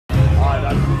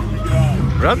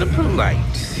Brother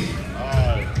Polite,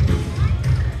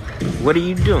 what are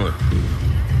you doing,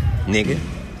 nigga?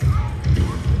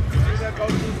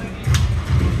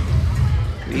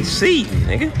 We see you,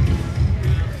 nigga.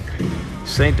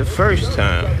 This ain't the first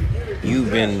time you've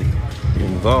been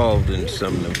involved in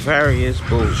some nefarious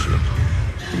bullshit.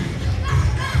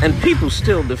 And people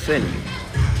still defend you.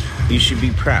 You should be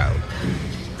proud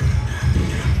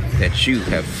that you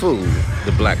have fooled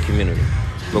the black community.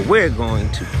 But we're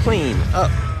going to clean up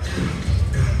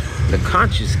the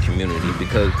conscious community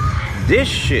because this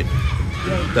shit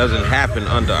doesn't happen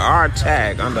under our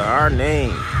tag, under our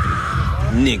name,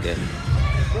 nigga.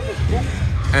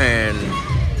 And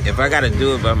if I gotta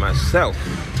do it by myself,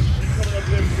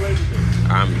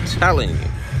 I'm telling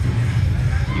you,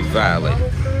 you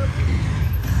violate.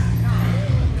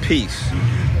 Peace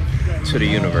to the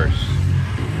universe.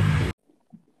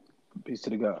 Peace to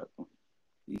the God.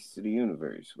 Peace to the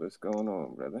universe. What's going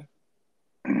on, brother?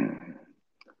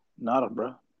 Nada,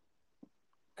 bro.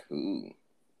 Cool.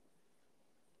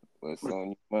 What's on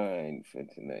your mind for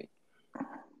tonight?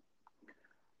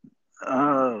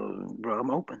 Bro,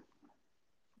 I'm open.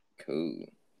 Cool.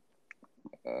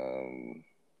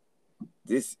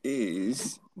 This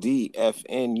is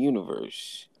DFN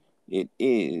Universe. It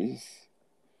is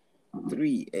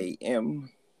 3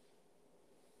 a.m.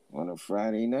 on a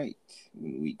Friday night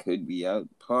when we could be out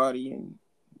partying,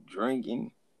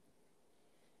 drinking.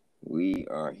 We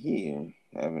are here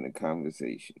having a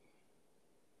conversation.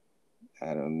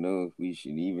 I don't know if we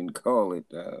should even call it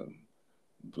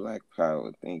Black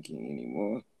Power thinking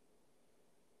anymore,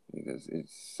 because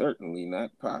it's certainly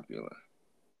not popular.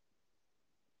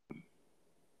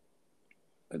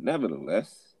 But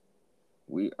nevertheless,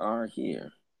 we are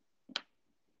here.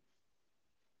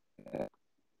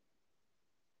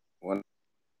 One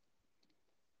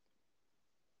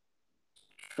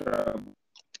trouble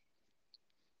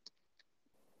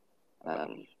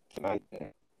tonight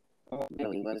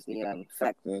really was the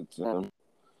fact that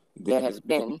there has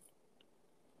been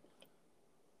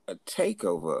a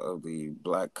takeover of the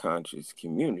black conscious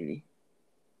community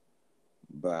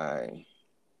by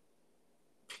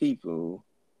people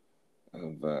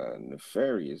of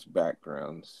nefarious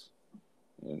backgrounds.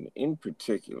 And in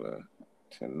particular,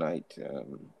 tonight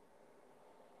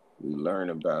we learn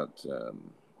about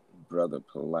Brother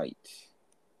Polite,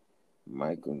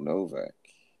 Michael Novak.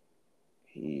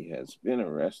 He has been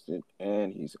arrested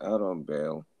and he's out on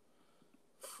bail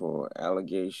for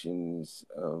allegations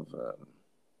of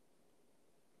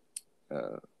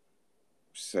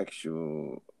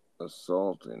sexual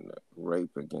assault and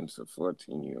rape against a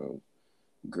 14-year-old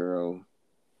girl.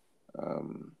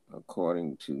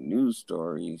 According to news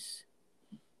stories,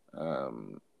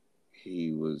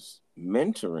 he was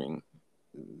mentoring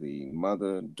the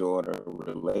mother-daughter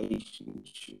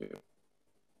relationship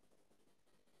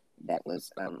that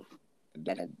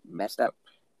had messed up,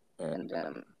 and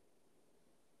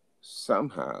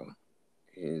somehow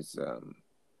his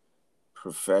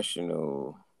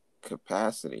professional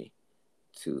capacity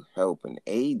to help and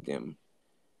aid them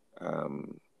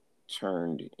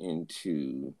turned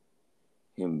into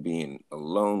him being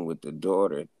alone with the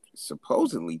daughter,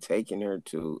 supposedly taking her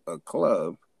to a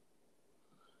club,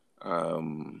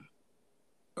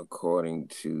 according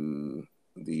to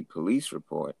the police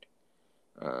report.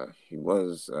 He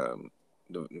was,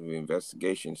 the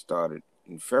investigation started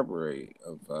in February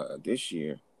of this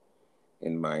year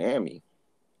in Miami.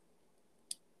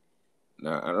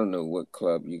 Now, I don't know what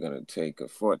club you're going to take a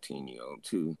 14-year-old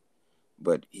to,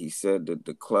 but he said that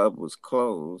the club was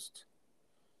closed,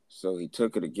 so he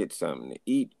took her to get something to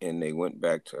eat, and they went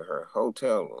back to her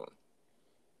hotel room.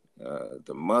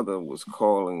 The mother was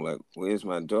calling like, "Where's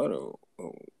my daughter?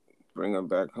 Oh, bring her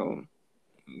back home."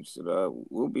 He said,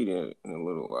 "We'll be there in a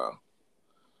little while."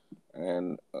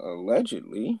 And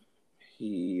allegedly,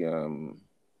 he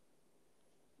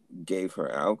gave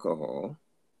her alcohol.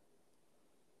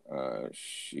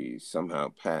 She somehow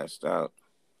passed out.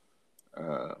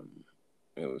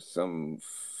 There was some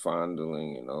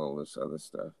fondling and all this other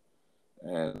stuff.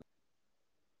 And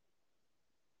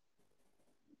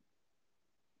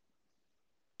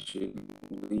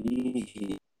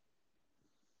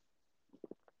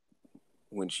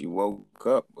when she woke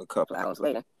up a couple hours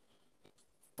later,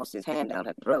 forced his hand down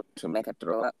her throat to make her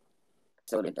throw up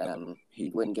so that he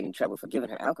wouldn't get in trouble for giving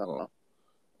her alcohol.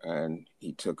 And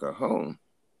he took her home.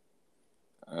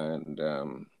 And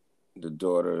the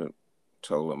daughter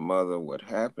told her mother what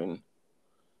happened.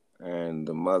 And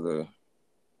the mother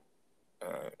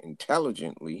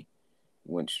intelligently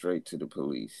went straight to the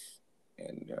police.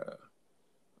 And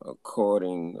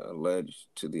according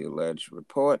to the alleged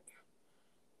report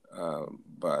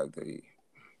by the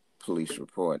police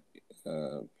report.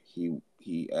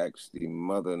 He asked the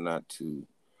mother not to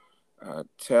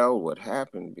tell what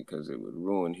happened because it would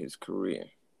ruin his career.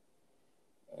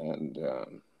 And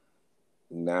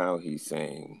now he's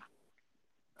saying,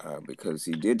 because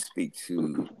he did speak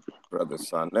to Brother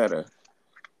Sonetta,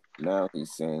 now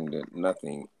he's saying that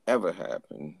nothing ever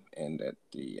happened and that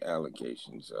the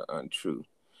allegations are untrue.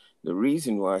 The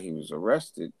reason why he was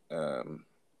arrested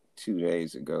 2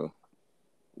 days ago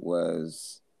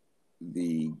was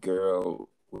the girl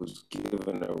was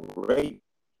given a rape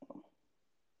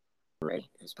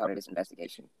as part of this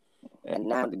investigation. And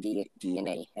now the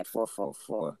DNA at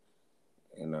 444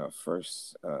 in our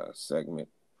first segment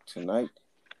tonight,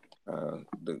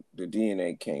 the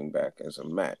DNA came back as a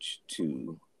match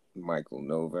to Michael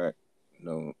Novak,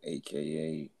 known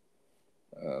AKA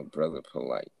Brother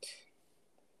Polite.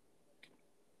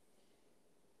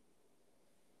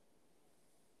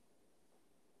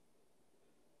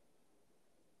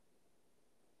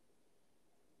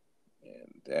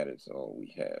 And that is all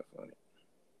we have on it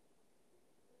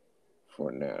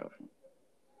for now.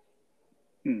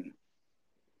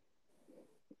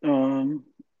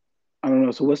 I don't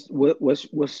know. So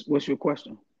what's your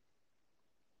question?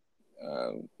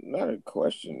 Not a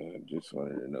question. I just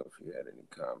wanted to know if you had any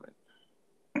comment.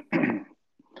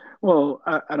 Well,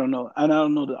 I don't know. And I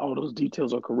don't know that all those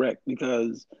details are correct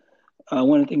because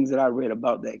one of the things that I read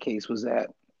about that case was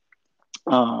that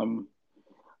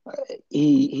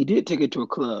he did take it to a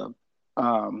club.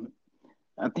 I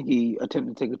think he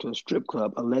attempted to take it to a strip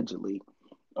club, allegedly.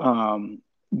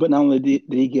 But not only did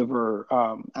he give her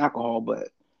alcohol, but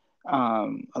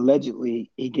allegedly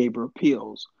he gave her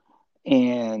pills.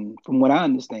 And from what I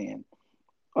understand,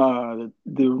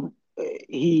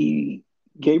 he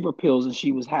gave her pills and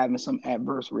she was having some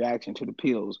adverse reaction to the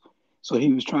pills. So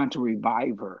he was trying to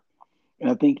revive her. And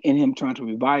I think in him trying to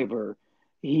revive her,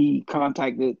 he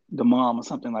contacted the mom or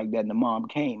something like that. And the mom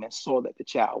came and saw that the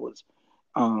child was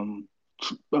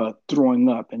throwing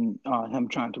up and him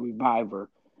trying to revive her.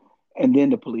 And then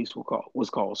the police was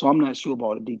called. So I'm not sure about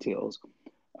all the details.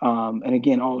 And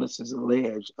again, all this is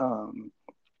alleged from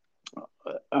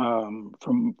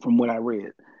what I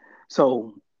read.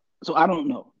 So I don't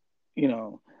know,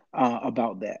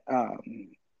 about that.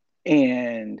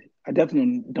 And I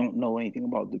definitely don't know anything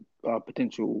about the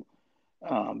potential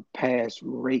past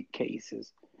rape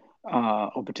cases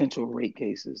or potential rape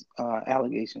cases,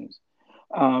 allegations.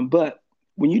 But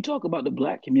when you talk about the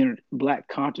Black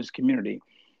conscious community,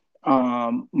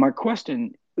 my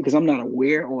question, because I'm not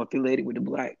aware or affiliated with the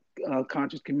Black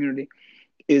conscious community,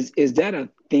 is that a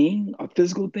thing, a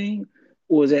physical thing,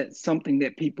 or is that something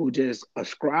that people just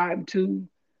ascribe to?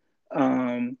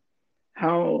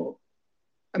 How?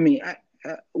 I mean,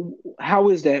 how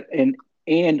is that,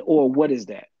 and or what is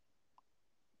that?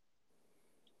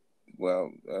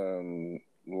 Well,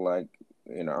 like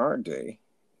in our day,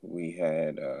 we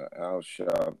had Al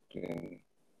Sharpton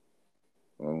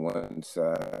on one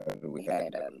side. We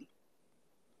had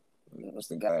what's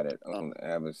the guy that owned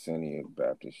Abyssinia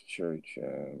Baptist Church?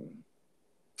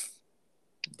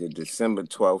 The December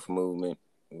 12th movement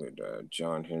with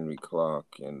John Henry Clark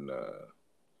and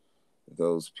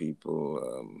those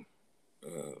people.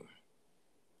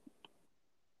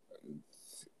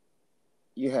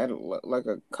 You had like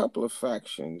a couple of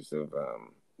factions of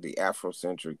the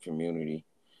Afrocentric community,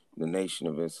 the Nation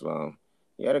of Islam.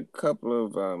 You had a couple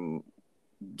of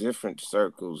different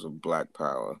circles of Black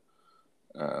Power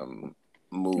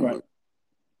movement.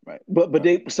 Right. But but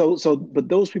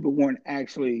those people weren't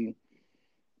actually.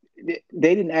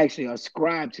 They didn't actually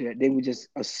ascribe to that. They were just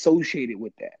associated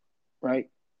with that, right?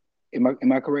 Am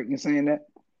I correct in saying that?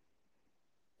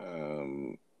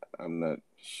 I'm not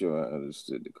sure I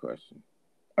understood the question.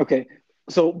 Okay,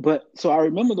 so I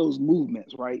remember those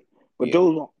movements, right? But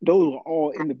Yeah. those were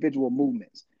all individual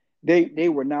movements. They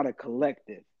were not a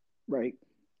collective, right?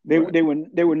 They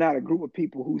were not a group of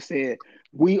people who said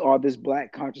we are this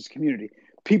Black conscious community.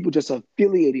 People just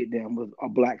affiliated them with a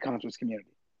Black conscious community.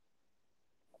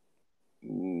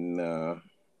 No,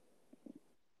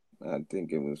 I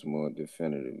think it was more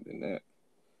definitive than that.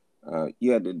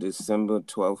 You had the December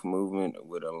 12th movement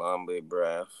with Alambe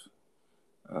Braff.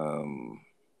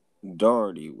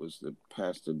 Doherty was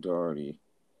Pastor Doherty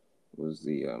was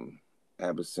the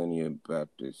Abyssinia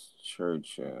Baptist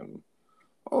Church.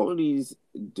 All of these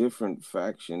different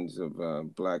factions of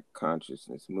Black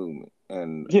consciousness movement,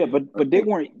 and yeah, but they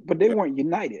weren't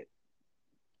united.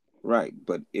 Right,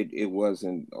 but it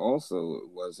wasn't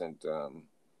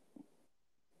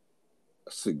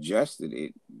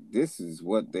suggested. This is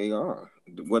what they are,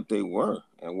 what they were,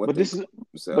 and what But they this is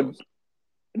themselves.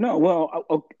 no, well,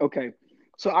 okay.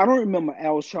 So I don't remember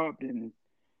Al Sharpton,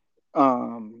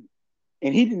 um,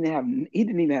 and he didn't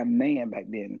even have man back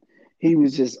then. He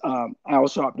was just Al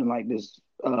Sharpton, like this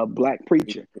black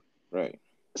preacher. Right.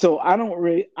 So I don't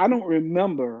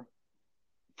remember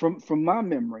from my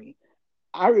memory.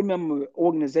 I remember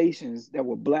organizations that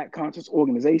were black conscious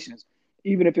organizations,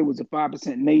 even if it was a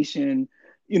 5% Nation,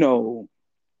 you know,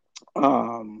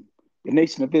 um, the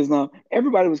Nation of Islam.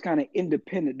 Everybody was kind of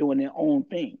independent, doing their own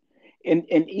thing, and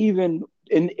even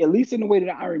in at least in the way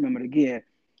that I remember it again,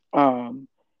 um,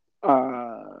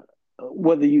 uh,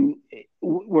 whether you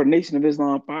were Nation of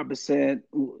Islam, 5%,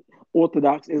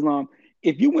 Orthodox Islam,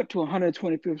 if you went to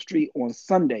 125th Street on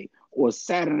Sunday or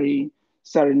Saturday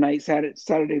night,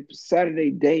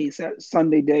 Saturday day,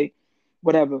 Sunday day,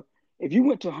 whatever, if you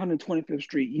went to 125th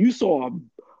Street, you saw a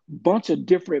bunch of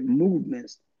different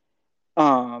movements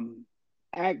um,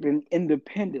 acting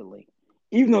independently,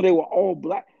 even though they were all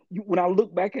black. When I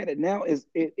look back at it now,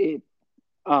 it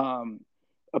um,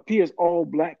 appears all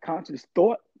black conscious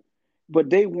thought, but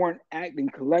they weren't acting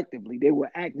collectively; they were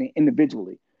acting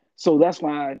individually. So that's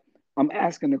why I'm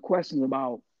asking the question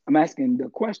about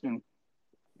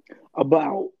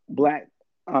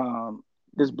um,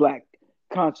 this black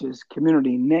conscious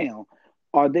community now.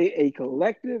 Are they a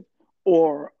collective,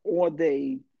 or are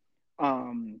they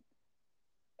um,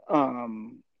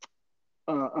 um,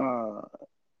 uh, uh,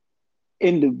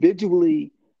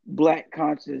 individually black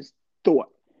conscious thought?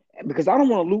 Because I don't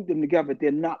want to loop them together.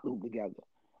 They're not looped together.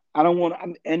 I don't want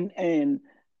to, and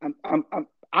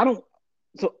I don't,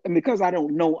 so, and because I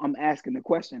don't know, I'm asking the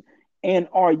question. And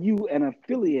are you an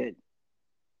affiliate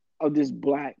of this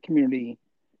black community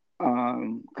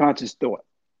conscious thought?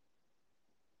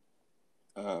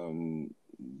 Um,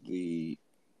 the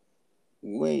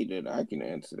way that I can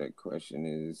answer that question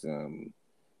is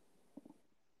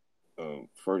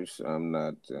first, I'm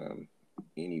not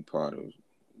any part of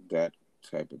that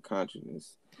type of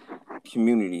consciousness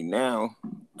community now.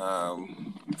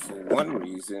 For one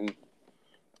reason,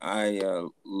 I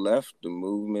left the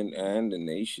movement and the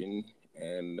nation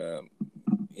and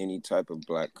any type of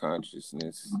black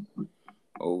consciousness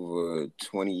over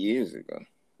 20 years ago.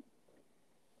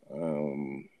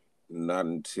 Um, Not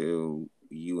until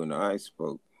you and I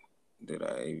spoke did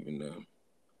I even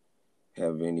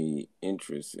have any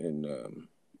interest in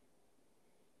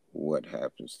what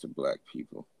happens to black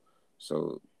people.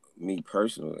 So, me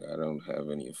personally, I don't have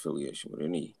any affiliation with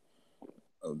any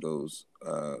of those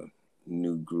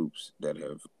new groups that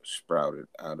have sprouted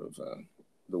out of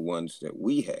the ones that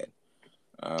we had.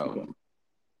 Okay. Um,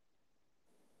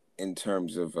 in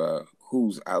terms of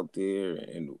who's out there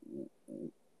and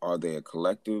are they a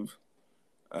collective?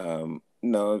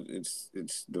 No,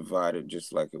 it's divided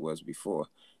just like it was before.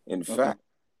 In Okay. fact,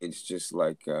 it's just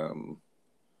like um,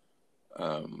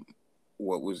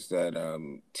 what was that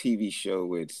TV show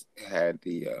which had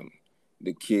the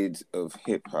kids of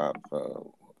hip hop?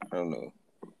 I don't know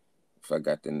if I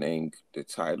got the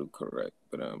title correct,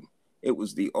 but it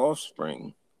was the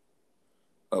offspring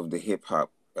of the hip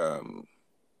hop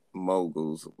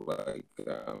moguls like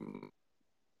the,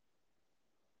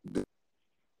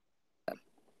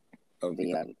 of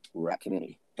the rap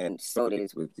community, and so it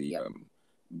is with the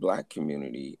black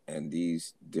community and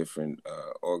these different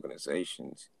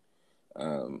organizations.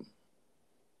 Um,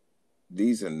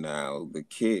 these are now the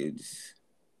kids,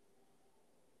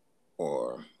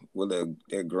 or well,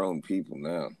 they're grown people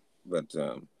now, but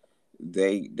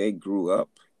they grew up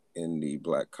in the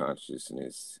black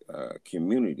consciousness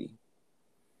community.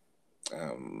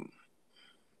 Um,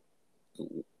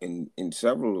 in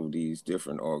several of these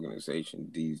different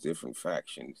organizations, these different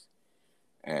factions,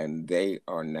 and they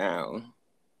are now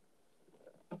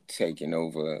taking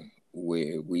over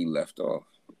where we left off.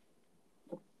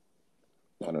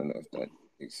 I don't know if that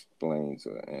explains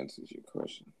or answers your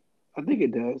question. I think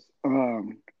it does.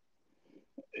 And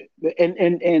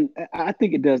I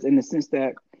think it does in the sense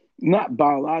that not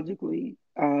biologically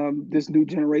this new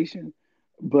generation,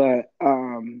 but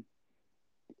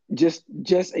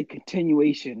just a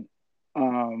continuation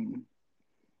um,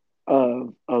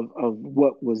 of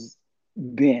what was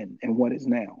then and what is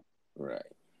now. Right.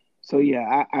 So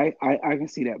yeah, I can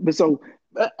see that. But so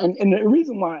and the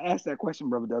reason why I asked that question,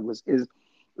 Brother Douglas, is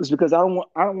because I don't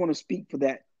want to speak for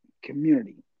that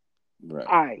community. Right.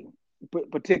 I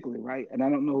particularly, right, and I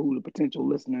don't know who the potential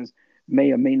listeners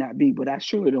may or may not be, but I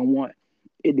surely don't want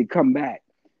it to come back,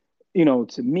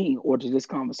 to me or to this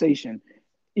conversation,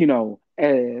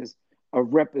 as a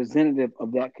representative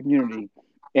of that community,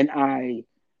 and I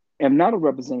am not a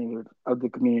representative of the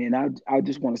community, and I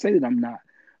just want to say that I'm not.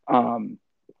 Um,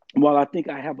 while I think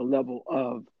I have a level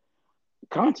of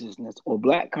consciousness or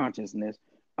black consciousness,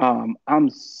 I'm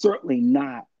certainly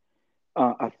not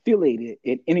affiliated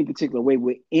in any particular way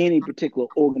with any particular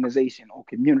organization or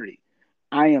community.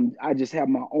 I just have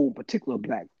my own particular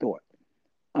black thought,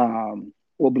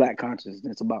 or black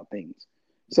consciousness about things.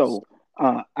 Yes. So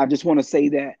I just want to say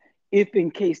that if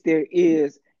in case there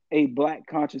is a black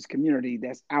conscious community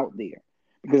that's out there,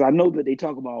 because I know that they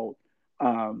talk about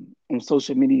on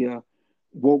social media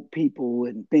woke people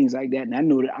and things like that, and I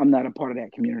know that I'm not a part of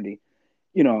that community,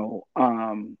 and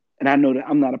I know that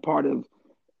I'm not a part of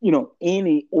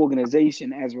any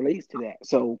organization as relates to that.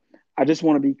 So I just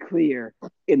want to be clear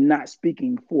in not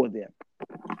speaking for them.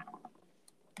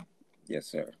 Yes,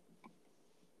 sir.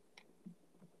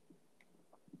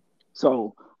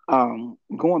 So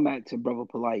going back to Brother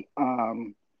Polite,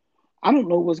 I don't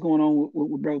know what's going on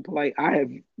with Brother Polite. I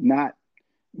have not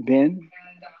been.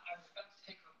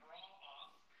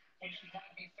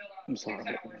 I'm sorry.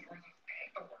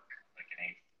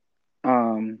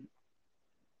 Um,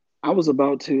 I was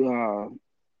about to.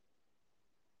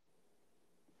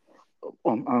 I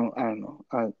don't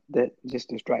know. That just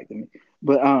distracted me.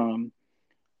 But I'm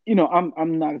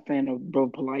not a fan of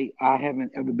Brother Polite. I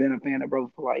haven't ever been a fan of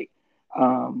Brother Polite.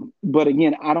 But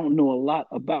again, I don't know a lot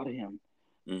about him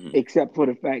Mm-hmm. except for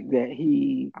the fact that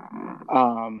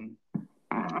um,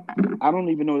 I don't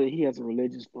even know that he has a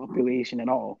religious affiliation at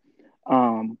all.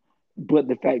 Um, but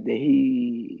the fact that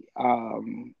he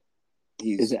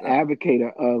is He's an advocate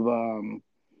of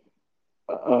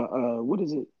what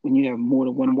is it when you have more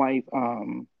than one wife?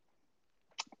 Uh,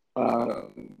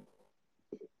 um,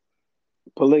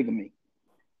 Polygamy.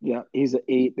 Yeah,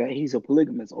 that he's a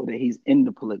polygamist or that he's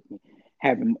into polygamy,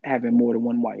 having more than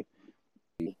one wife.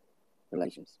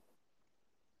 relations.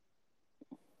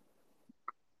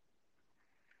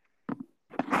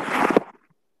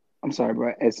 I'm sorry,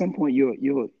 bro. At some point, you're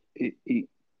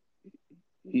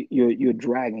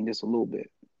dragging just a little bit.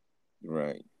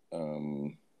 Right.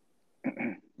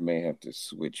 May have to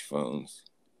switch phones.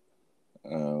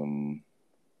 Um,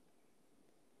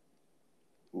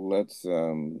 let's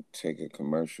take a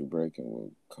commercial break and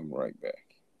we'll come right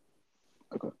back.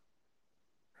 Okay,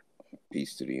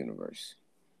 Peace to the universe.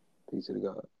 peace to the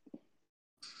God.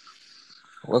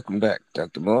 Welcome back,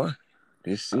 Dr. Moore.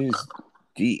 This is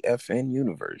DFN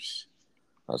Universe.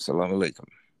 Assalamu alaikum.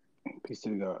 Peace to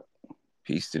the God.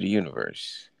 Peace to the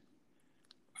universe.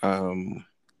 Um,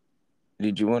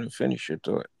 did you want to finish your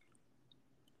thought?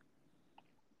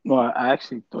 No, I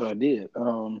actually thought I did.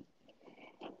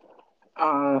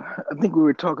 I think we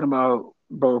were talking about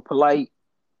Bro Polite,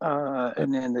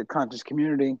 and then the conscious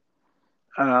community.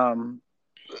 Um,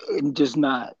 and just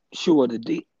not sure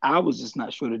I was just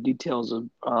not sure the details of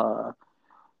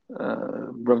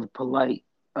Brother Polite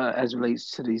as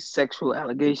relates to these sexual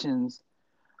allegations.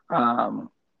 Um,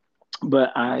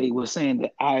 but I was saying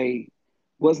that I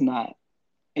was not,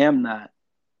 am not,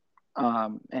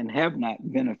 and have not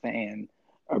been a fan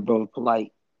of Brother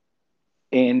Polite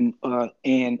and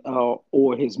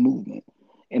or his movement.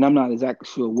 And I'm not exactly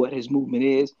sure what his movement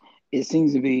is. It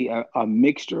seems to be a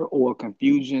mixture or a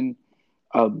confusion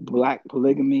of black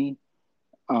polygamy,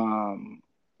 um,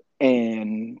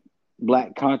 and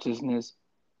black consciousness.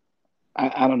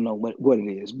 I don't know what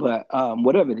it is, but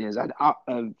whatever it is,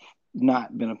 I've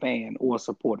not been a fan or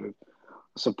supporter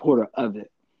of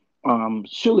it.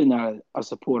 Surely not a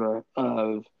supporter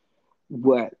of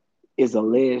what is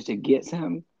alleged against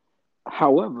him.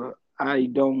 However, I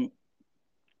don't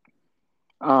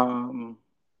um,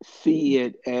 see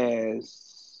it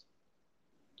as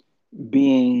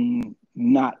being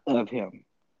not of him.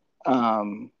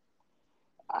 Um,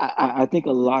 I think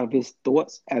a lot of his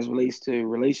thoughts as relates to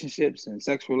relationships and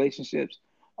sex relationships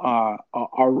are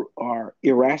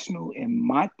irrational in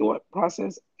my thought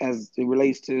process as it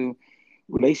relates to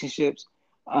relationships.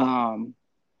 Um,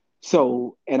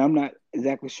 and I'm not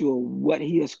exactly sure what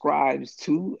he ascribes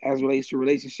to as relates to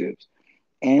relationships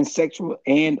and sexual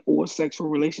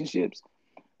relationships.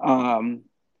 Um,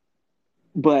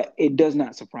 but it does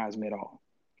not surprise me at all.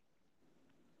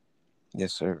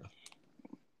 Yes, sir.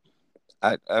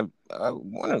 I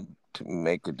wanted to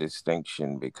make a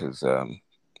distinction because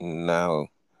now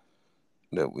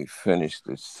that we finished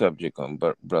the subject on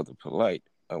Brother Polite,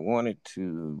 I wanted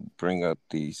to bring up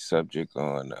the subject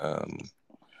on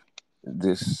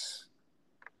this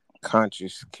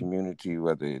conscious community,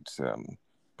 whether it's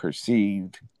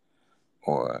perceived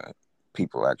or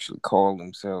people actually call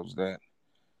themselves that,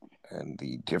 and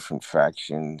the different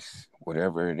factions,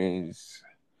 whatever it is,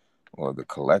 or the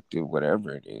collective,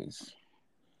 whatever it is.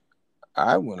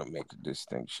 I want to make a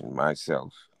distinction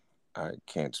myself. I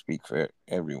can't speak for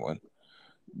everyone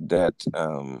that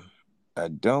I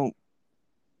don't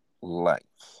like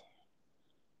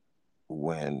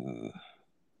when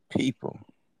people,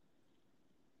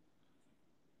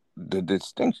 the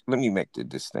distinction, let me make the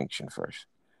distinction first.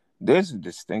 There's a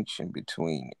distinction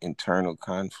between internal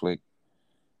conflict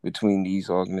between these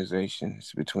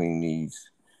organizations, between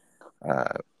these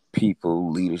uh,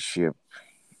 people, leadership.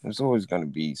 There's always going to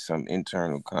be some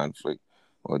internal conflict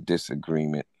or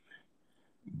disagreement,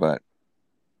 but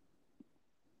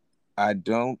I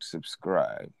don't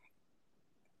subscribe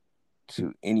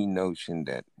to any notion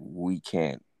that we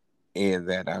can't air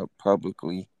that out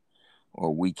publicly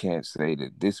or we can't say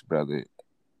that this brother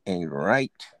ain't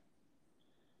right.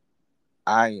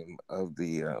 I am of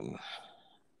the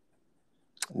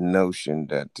notion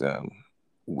that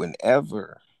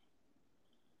whenever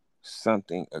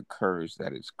something occurs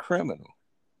that is criminal,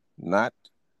 not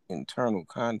internal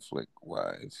conflict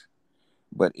wise,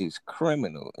 but is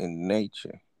criminal in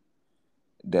nature,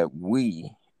 that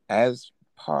we, as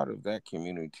part of that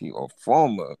community or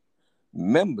former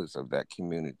members of that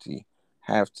community,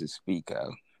 have to speak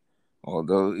out.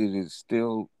 Although it is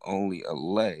still only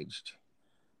alleged,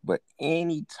 but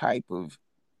any type of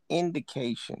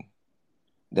indication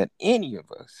that any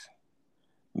of us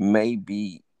may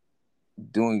be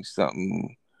doing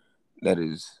something that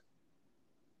is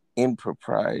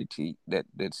impropriety, that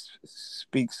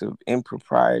speaks of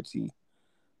impropriety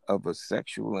of a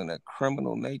sexual and a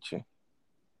criminal nature,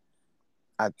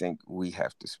 I think we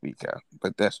have to speak out.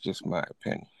 But that's just my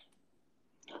opinion.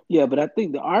 Yeah, but I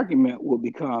think the argument will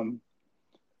become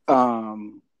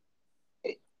um,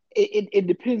 it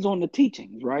depends on the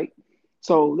teachings, right?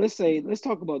 So let's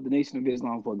talk about the Nation of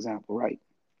Islam, for example, right?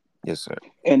 Yes, sir.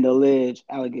 And the alleged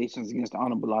allegations against the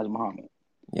Honorable Elijah Muhammad,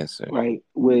 Yes, sir. right,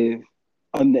 with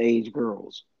underage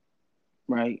girls,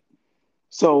 right?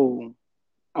 So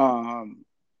um,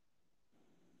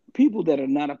 people that are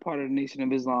not a part of the Nation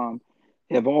of Islam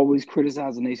have always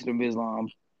criticized the Nation of Islam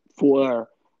for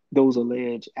those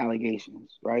alleged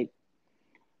allegations, right?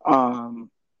 Um,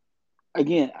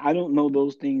 Again, I don't know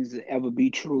those things to ever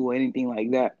be true or anything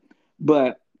like that,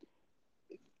 but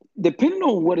depending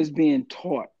on what is being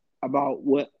taught about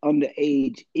what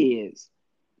underage is,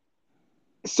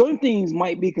 certain things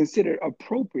might be considered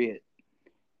appropriate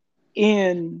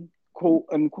in quote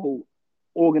unquote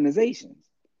organizations,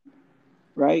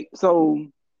 right? So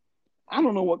I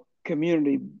don't know what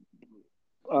community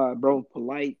Bro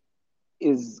Polite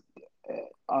is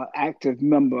an active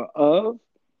member of,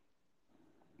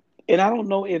 and I don't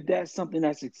know if that's something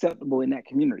that's acceptable in that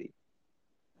community,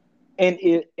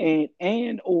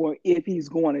 and or if he's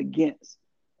going against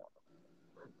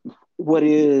what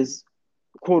is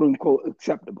quote unquote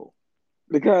acceptable,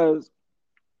 because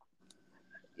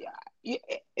it,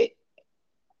 it,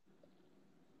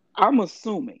 I'm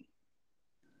assuming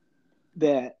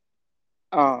that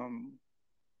um,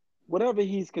 whatever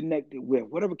he's connected with,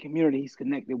 whatever community he's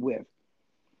connected with,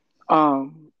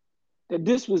 um, that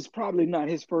this was probably not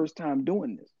his first time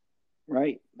doing this,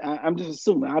 right? I'm just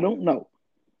assuming. I don't know,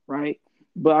 right?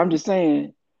 But I'm just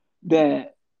saying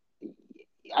that,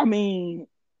 I mean,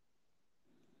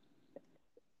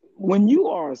 when you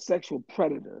are a sexual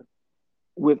predator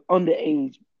with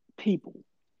underage people,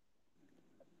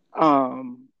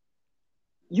 um,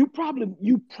 you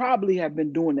probably have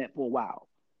been doing that for a while.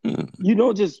 Mm. You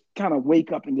don't just kind of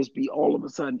wake up and just be all of a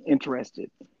sudden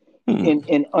interested Mm.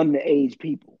 in underage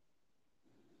people,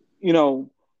 you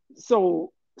know.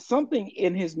 So something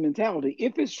in his mentality,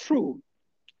 if it's true,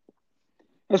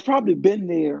 has probably been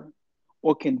there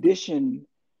or conditioned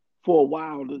for a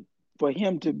while for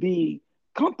him to be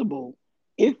comfortable.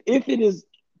 If it is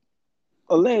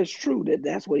alleged true that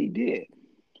that's what he did,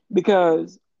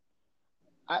 because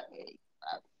I,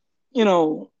 I you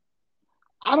know,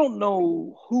 I don't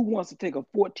know who wants to take a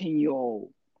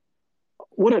 14-year-old.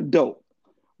 What adult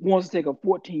wants to take a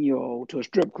 14-year-old to a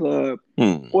strip club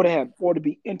Mm. or to have or to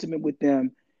be intimate with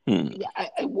them? Mm.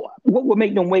 Yeah, what would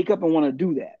make them wake up and want to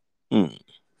do that? Mm.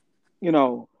 You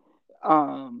know,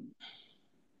 um,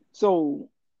 so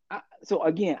so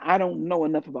again, I don't know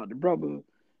enough about the brother,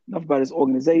 enough about his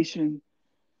organization.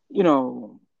 You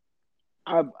know,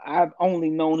 I've only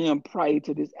known him prior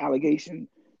to this allegation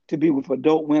to be with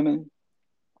adult women.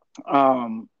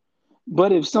 Um,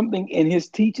 but if something in his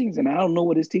teachings, and I don't know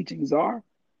what his teachings are,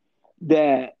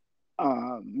 that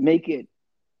make it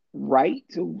right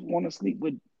to want to sleep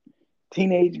with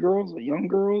teenage girls or young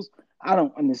girls, I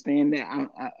don't understand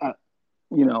that.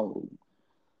 You know,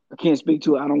 I can't speak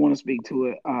to it. I don't want to speak to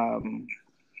it.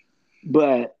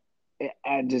 But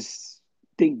I just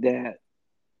think that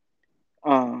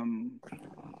um,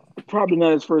 probably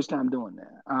not his first time doing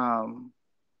that.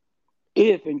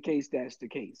 If in case that's the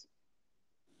case.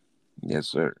 Yes,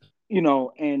 sir.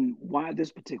 and why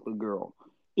this particular girl,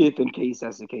 if in case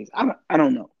that's the case. I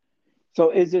don't know. So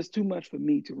it's just too much for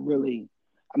me to really.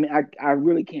 I mean, I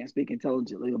really can't speak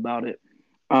intelligently about it.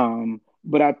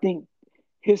 But I think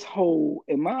his whole,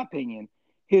 in my opinion,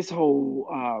 his whole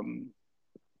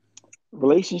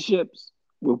relationships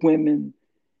with women,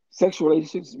 sexual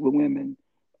relationships with women,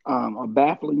 are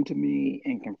baffling to me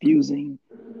and confusing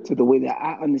to the way that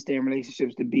I understand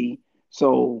relationships to be.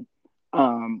 So,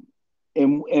 um,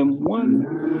 in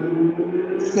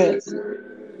one sense,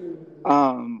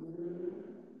 um,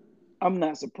 I'm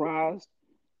not surprised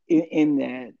in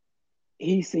that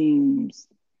he seems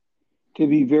to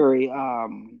be very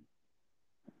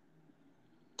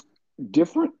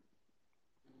different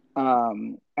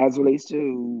as relates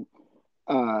to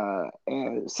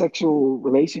sexual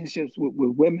relationships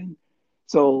with women.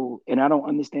 So, and I don't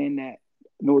understand that,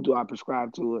 nor do I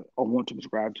prescribe to it or want to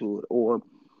prescribe to it or,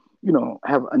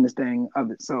 have an understanding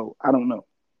of it. So I don't know.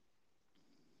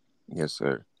 Yes,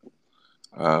 sir.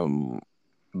 Um,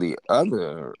 the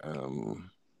other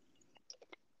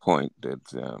point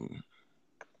that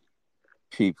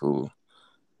people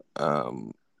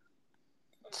um,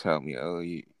 tell me, oh,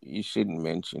 you shouldn't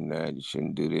mention that, you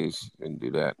shouldn't do this and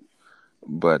do that.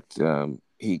 But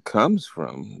he comes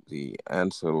from the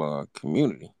Ansar Law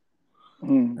community,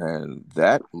 Mm. and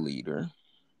that leader,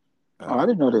 Oh, I uh,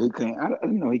 didn't know that he came. I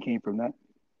didn't know he came from that.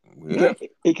 He yeah, came.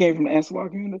 He came from the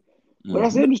Ancelot community. Well,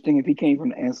 that's hmm interesting if he came from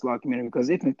the Ancelot community because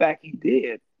if in fact he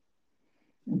did,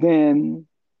 then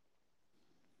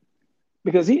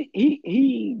because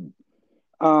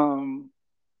um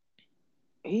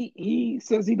he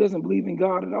says he doesn't believe in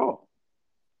God at all.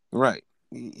 right.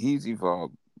 He's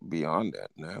evolved beyond that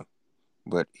now,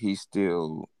 but he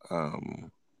still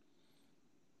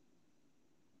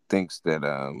thinks that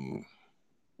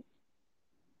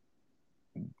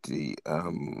the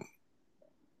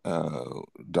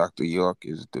Dr. York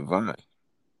is divine.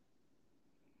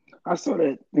 I saw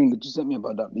that thing that you sent me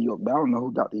about Dr. York, but I don't know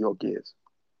who Dr. York is.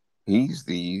 He's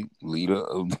the leader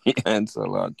of the Ansar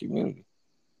Law community.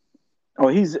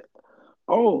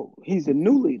 Oh, he's a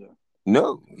new leader.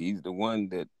 No, he's the one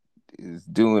that is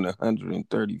doing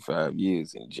 135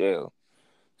 years in jail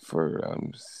for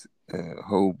a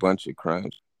whole bunch of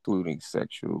crimes, including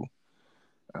sexual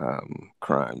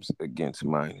crimes against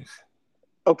minors.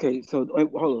 Okay, so wait,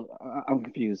 hold on, I'm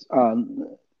confused.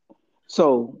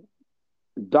 So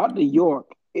Dr. York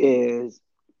is,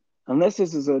 unless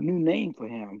this is a new name for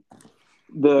him,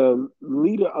 the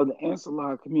leader of the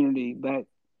Ancillary community back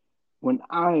when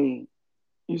I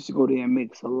used to go there and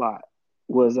mix a lot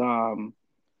was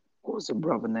what was the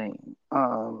brother name?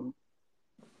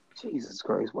 Jesus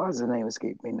Christ, why does the name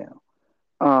escape me now?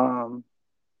 Um,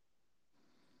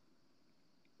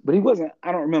 but he wasn't.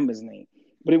 I don't remember his name.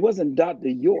 But he wasn't Doctor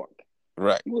York.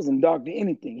 Right, He wasn't Doctor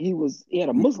anything. He had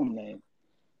a Muslim name.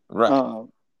 right.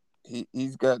 Um,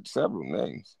 He's got several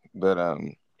names, but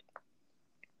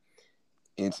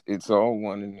it's all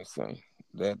one and the same.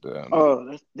 That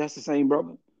oh, that's the same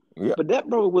brother. yeah, But that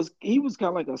brother was kind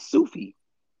of like a Sufi.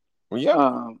 well, yeah.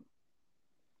 Um,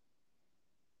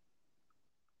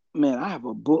 man, I have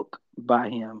a book by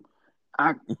him.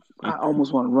 I I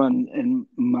almost want to run in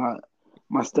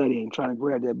my study and try to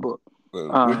grab that book. Well,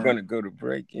 we're Um, gonna go to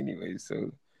break anyway,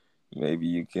 so maybe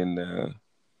you can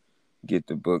get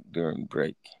the book during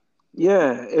break.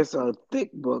 yeah, it's a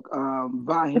thick book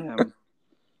by him.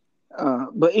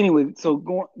 But anyway,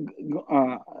 so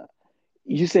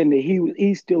you saying that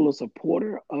he's still a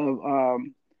supporter of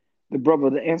the brother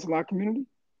of the Ancillary community?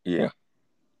 Yeah,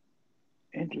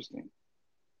 Interesting,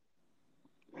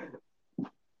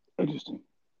 interesting.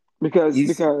 Because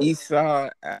Esau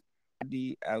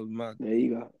Adi Al there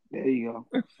you go, there you go.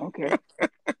 Okay,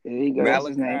 there you go. That's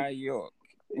his name. Malachi York,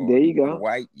 There or you go.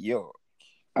 Dwight York.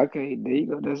 Okay, there you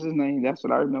go. That's his name. That's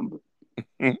what I remember.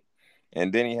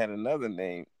 And then he had another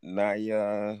name,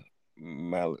 Naya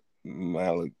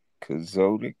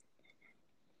Malakazodik,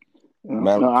 No, I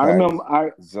Malachi remember.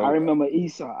 I Zodok, remember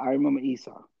Esau. I remember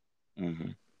Esau. hmm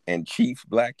and Chief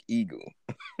Black Eagle,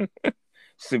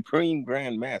 Supreme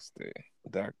Grand Master,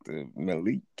 Dr.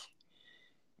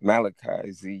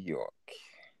 Malachi Z. York.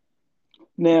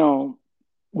 Now,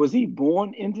 was he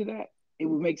born into that? It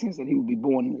would make sense that he would be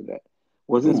born into that.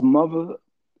 Was his Who? mother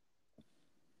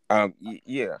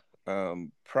Yeah,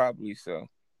 probably so.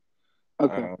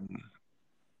 okay? Um,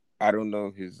 I don't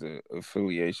know his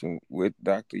affiliation with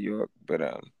Dr. York, but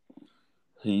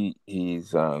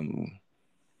he's I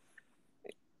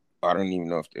don't even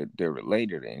know if they're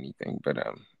related or anything, but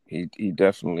he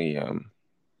definitely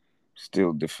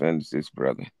still defends this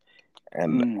brother,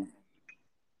 and Mm.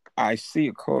 I see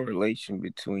a correlation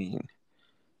between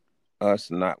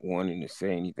us not wanting to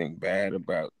say anything bad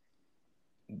about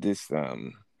this.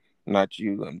 Not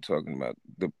you. I'm talking about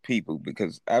the people,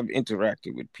 because I've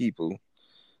interacted with people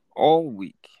all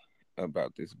week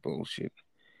about this bullshit.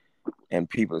 And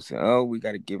people say, "Oh, we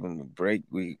got to give them a break.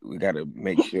 We got to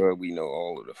make sure we know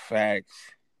all of the facts."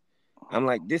 I'm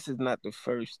like, this is not the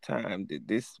first time that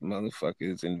this motherfucker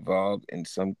is involved in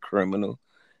some criminal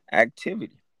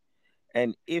activity.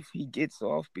 And if he gets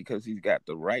off because he's got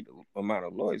the right amount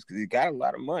of lawyers, because he's got a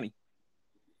lot of money.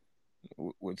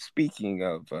 With speaking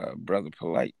of Brother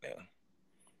Polite now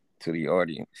to the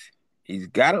audience, he's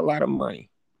got a lot of money.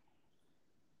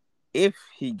 If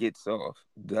he gets off,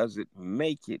 does it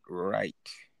make it right?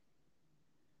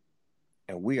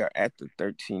 And we are at the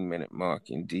 13-minute mark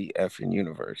in DF and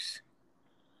Universe.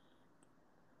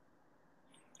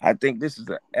 I think this is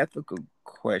an ethical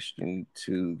question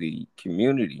to the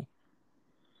community.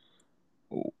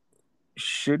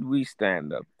 Should we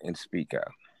stand up and speak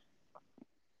out?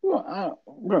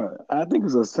 Well, I think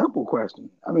it's a simple question.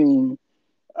 I mean,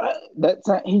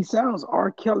 he sounds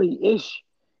R. Kelly-ish,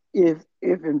 if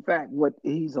in fact what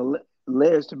he's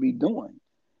alleged to be doing.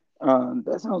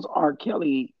 That sounds R.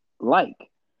 Kelly like.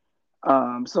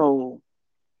 So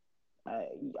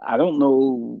I don't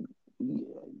know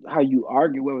how you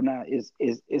argue whether or not it's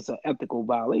an ethical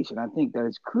violation. I think that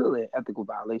it's clearly an ethical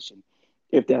violation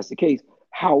if that's the case.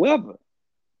 However,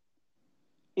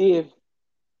 if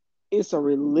it's a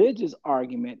religious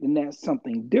argument, then that's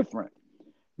something different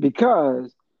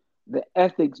because the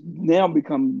ethics now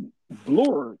become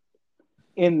blurred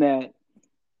in that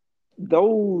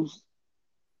those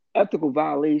ethical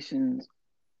violations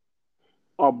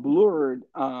are blurred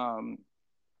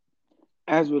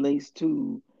as relates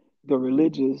to the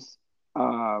religious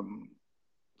um,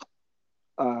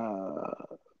 uh,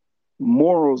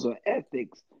 morals or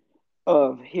ethics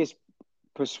of his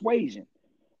persuasion.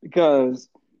 Because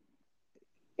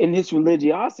in his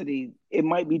religiosity, it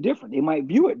might be different. They might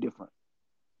view it different.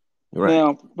 Right.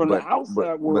 Now, from the But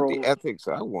outside the world, ethics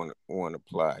I want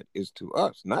applied is to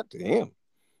us, not to him,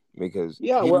 because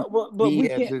yeah, but he we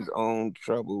has can't. his own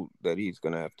trouble that he's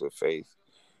gonna have to face.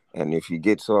 And if he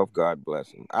gets off, God bless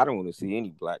him. I don't want to see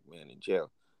any black man in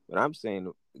jail. But I'm saying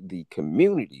the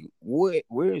community,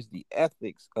 where is the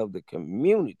ethics of the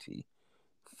community,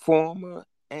 former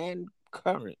and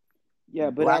current Yeah,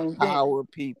 but I black don't think. power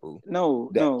people, No,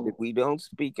 that if no. we don't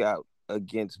speak out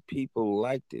against people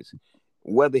like this,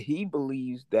 whether he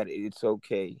believes that it's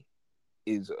okay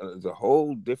is a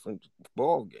whole different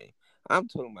ball game. I'm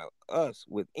talking about us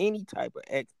with any type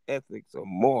of ethics or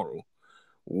moral.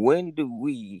 When do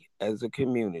we, as a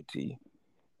community,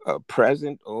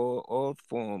 present or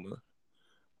former,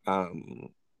 um,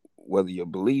 whether your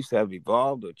beliefs have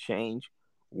evolved or changed,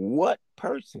 what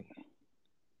person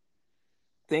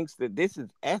thinks that this is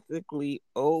ethically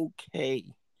okay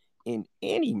in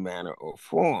any manner or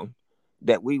form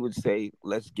that we would say,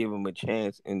 let's give him a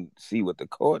chance and see what the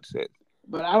court says?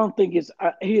 But I don't think it's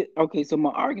okay. So my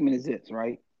argument is this,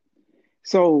 right?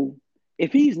 So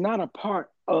if he's not a part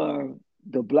of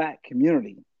the black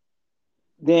community,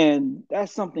 then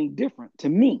that's something different to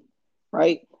me,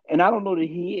 right? And I don't know that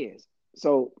he is.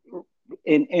 So,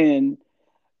 and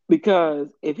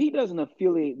because if he doesn't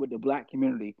affiliate with the black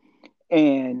community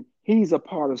and he's a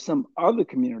part of some other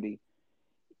community,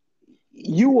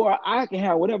 you or I can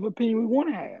have whatever opinion we want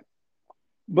to have.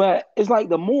 But it's like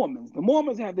the Mormons. The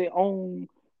Mormons have their own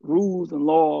rules and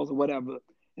laws or whatever,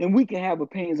 and we can have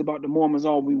opinions about the Mormons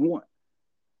all we want.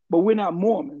 But we're not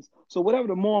Mormons. So whatever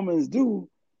the Mormons do,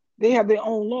 they have their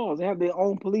own laws. They have their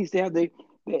own police.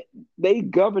 They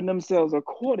govern themselves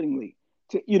accordingly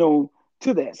to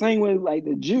to that. Same way like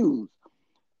the Jews.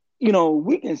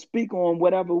 We can speak on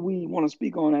whatever we want to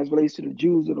speak on as relates to the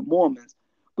Jews or the Mormons,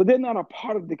 but they're not a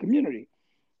part of the community.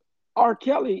 R.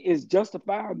 Kelly is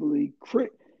justifiably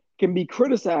can be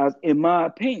criticized, in my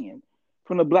opinion,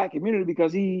 from the black community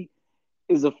because he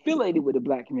is affiliated with the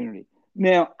black community.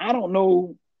 Now, I don't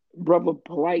know Brother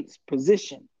Polite's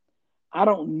position. I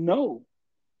don't know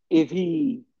if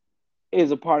he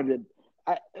is a part of it.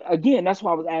 Again, that's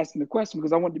why I was asking the question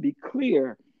because I wanted to be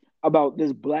clear about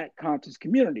this black conscious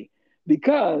community.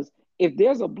 Because if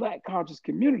there's a black conscious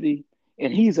community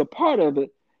and he's a part of it,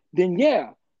 then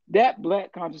yeah, that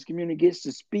black conscious community gets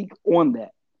to speak on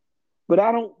that. But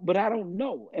I don't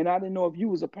know. And I didn't know if you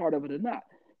was a part of it or not.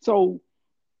 So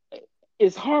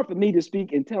it's hard for me to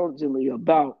speak intelligently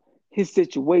about his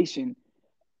situation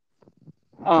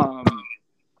um,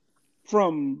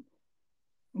 from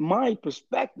my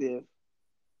perspective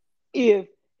if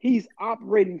he's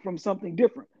operating from something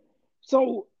different.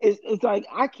 So it's like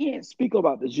I can't speak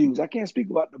about the Jews. I can't speak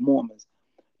about the Mormons.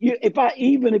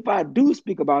 if I do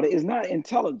speak about it, it's not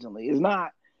intelligently. It's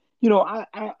not,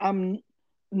 I'm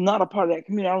not a part of that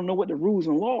community. I don't know what the rules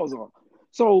and laws are.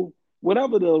 So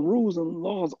whatever the rules and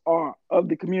laws are of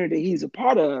the community that he's a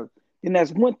part of, then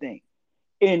that's one thing.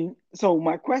 And so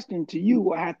my question to you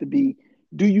will have to be,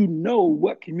 do you know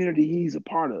what community he's a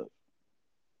part of?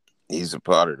 He's a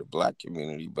part of the black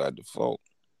community by default.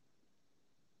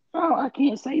 Oh, I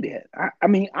can't say that. I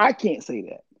mean, I can't say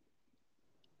that.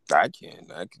 I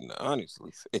can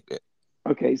honestly say that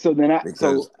Okay, so then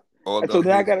because although I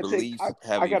his gotta take beliefs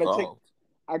have evolved,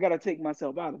 I gotta take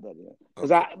myself out of that then.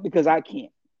 okay, Because I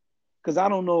can't. Because I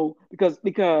don't know because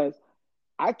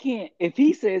I can't, if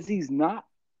he says he's not,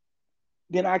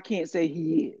 then I can't say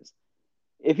he is.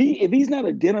 If he's not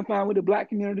identifying with the black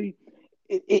community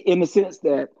in the sense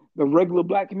that the regular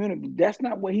black community, that's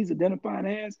not what he's identifying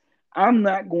as. I'm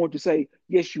not going to say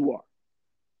yes, you are.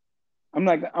 I'm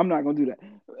not going to do that.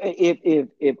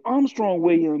 If Armstrong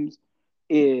Williams,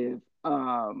 if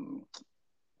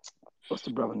what's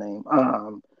the brother name?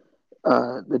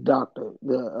 The doctor,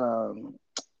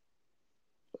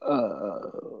 uh,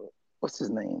 what's his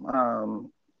name?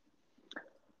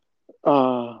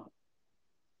 Uh,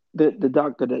 the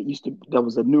doctor that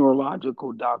was a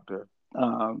neurological doctor,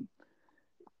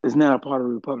 is now a part of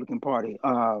the Republican Party.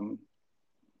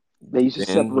 They used to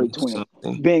separate Ben between them.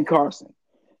 something. Ben Carson.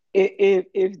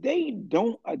 If they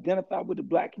don't identify with the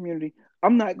black community,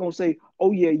 I'm not gonna say,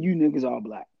 oh yeah, you niggas are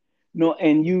black. No,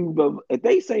 and you, but if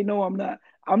they say no, I'm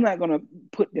not gonna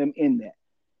put them in that.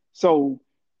 So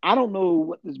I don't know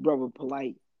what this brother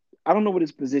Polite, I don't know what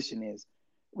his position is,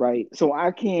 right? So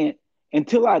I can't,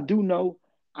 until I do know,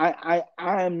 I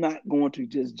am not going to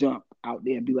just jump out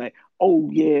there and be like, oh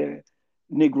yeah,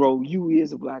 Negro, you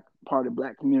is a black part of the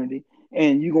black community,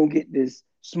 and you're gonna get this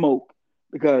smoke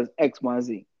because X, Y,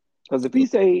 Z. Because if he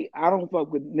say I don't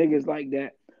fuck with niggas like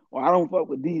that, or I don't fuck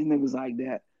with these niggas like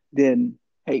that, then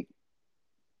hey,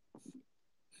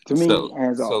 to me,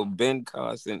 hands off. So Ben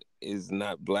Carson is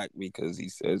not black because he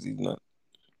says he's not.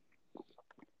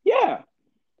 Yeah,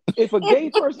 if a gay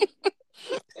person,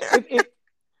 if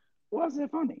what's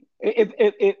it funny? If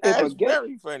a That's gay,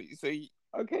 very funny. So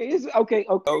okay, it's okay.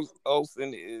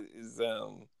 Olsen is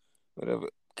whatever.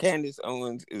 Candace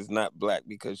Owens is not black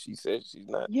because she says she's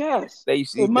not. Yes,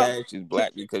 Stacey in my Dash is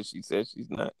black because she says she's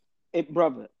not.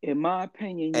 brother, in my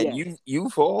opinion, And yes. you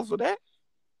fall for that?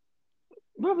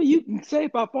 Brother, you can say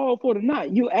if I fall for it or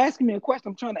not. You asking me a question,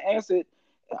 I'm trying to answer it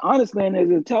honestly and as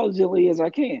intelligently as I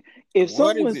can. If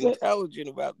What is someone said, intelligent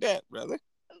about that, brother?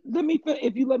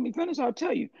 if you let me finish, I'll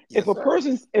tell you. If Yes, a sir.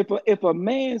 person, if a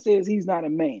man says he's not a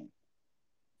man,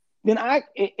 then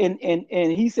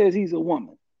and he says he's a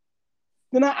woman,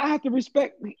 then I have to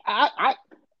respect. I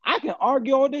can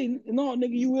argue all day. No,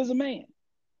 nigga, you is a man.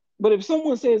 But if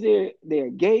someone says they're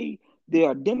gay, they're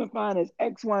identifying as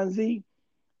X, Y, and Z,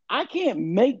 I can't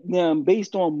make them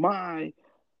based on my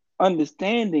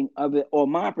understanding of it or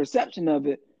my perception of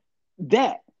it.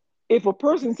 That if a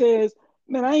person says,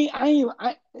 "Man,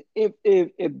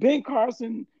 if Ben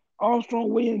Carson,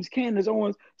 Armstrong Williams, Candace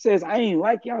Owens says I ain't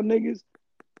like y'all niggas,"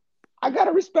 I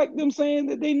gotta respect them saying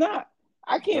that they not.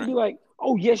 I can't be Grant, like,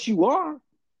 "Oh yes, you are."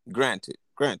 granted.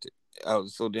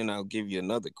 So then I'll give you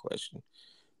another question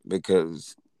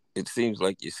because it seems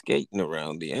like you're skating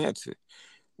around the answer.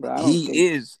 But I don't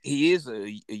skate. He is a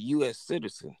U.S.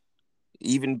 citizen.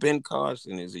 Even Ben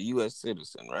Carson is a U.S.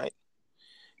 citizen, right?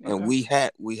 And Okay.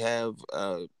 we have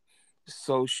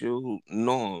social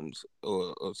norms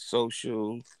or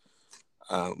social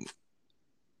um,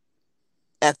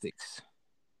 ethics,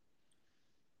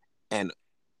 and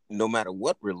no matter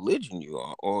what religion you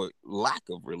are or lack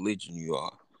of religion you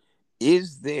are,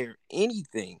 is there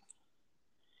anything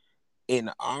in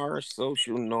our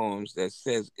social norms that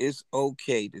says it's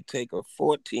okay to take a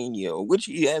 14-year-old, which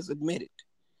he has admitted,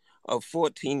 a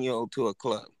 14-year-old to a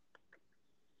club?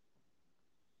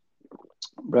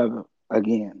 Brother,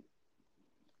 again,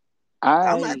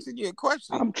 I'm I asking you a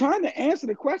question. I'm trying to answer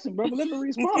the question, brother. Let me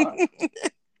respond.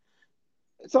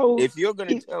 So If you're going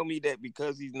if to tell me that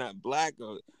because he's not black,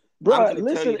 or I'm bro, going to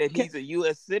tell listen, you that he's a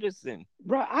U.S. citizen.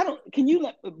 bro, I don't can you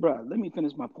let me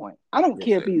finish my point. I don't Yes,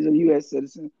 care if sir. he's a US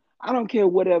citizen. I don't care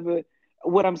whatever.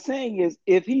 What I'm saying is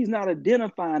if he's not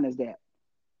identifying as that,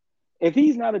 if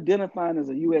he's not identifying as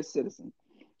a US citizen,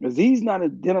 because he's not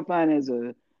identifying as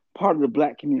a part of the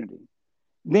black community,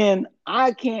 then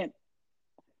I can't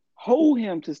hold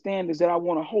him to standards that I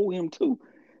want to hold him to.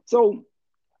 So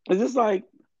it's just like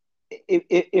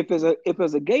if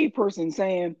there's a gay person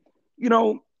saying, you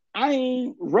know, I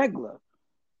ain't regular,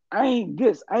 I ain't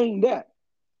this, I ain't that.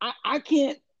 I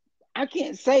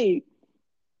can't say,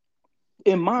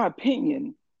 in my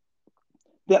opinion,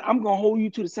 that I'm gonna hold you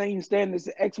to the same standards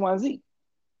as X, Y, and Z.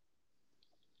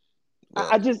 Well,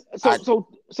 I just I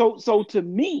so to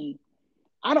me,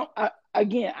 I don't.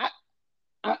 Again,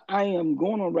 I am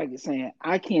going on record saying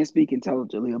I can't speak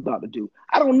intelligently about the dude.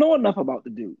 I don't know enough about the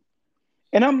dude,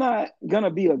 and I'm not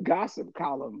gonna be a gossip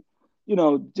column,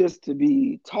 just to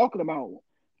be talking about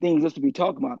things, just to be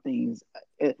talking about things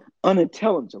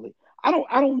unintelligently. I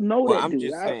don't know well, that I'm dude.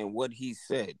 just saying what he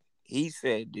said. He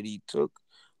said that he took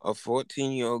a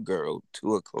 14-year-old girl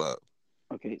to a club.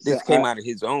 Okay, so This came out of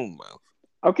his own mouth.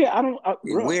 okay, I don't,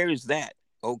 bro, Where is that?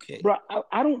 Okay. bro,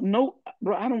 I don't know,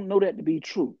 bro. I don't know that to be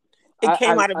true. It I,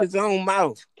 came out of I his own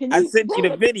mouth. can I you, sent you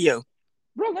the video.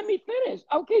 bro, let me finish.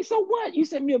 Okay, so what? You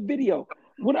sent me a video.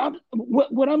 What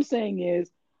I'm saying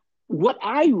is what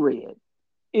I read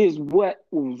is what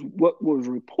was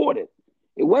reported.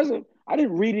 It wasn't. I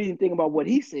didn't read anything about what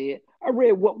he said. I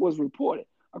read what was reported.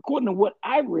 According to what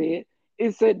I read,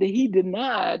 it said that he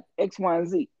denied X, Y, and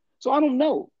Z. So I don't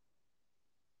know.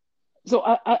 So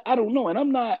I don't know, and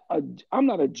I'm not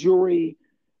a jury,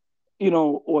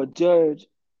 or a judge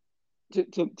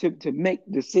to make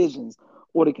decisions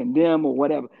or to condemn or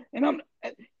whatever. And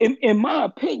in my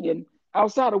opinion,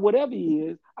 outside of whatever he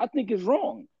is, I think is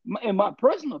wrong in my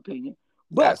personal opinion.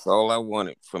 But That's all I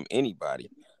wanted from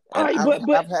anybody. all And right,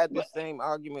 I've had the same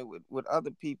argument with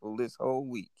other people this whole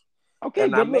week. okay,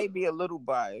 And I but may look, be a little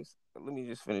biased. But let me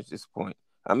just finish this point.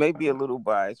 I may be a little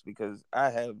biased because I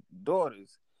have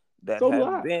daughters that so do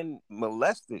have I. been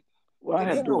molested. Well, I It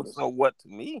have ain't no daughters. so what to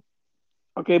me.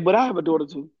 Okay, but I have a daughter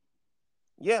too.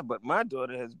 Yeah, but my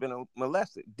daughter has been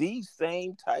molested. These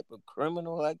same type of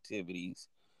criminal activities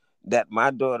that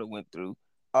my daughter went through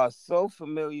are so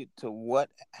familiar to what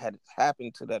had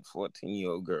happened to that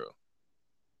 14-year-old girl.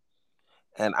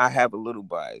 And I have a little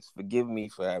bias. Forgive me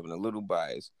for having a little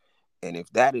bias. And if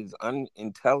that is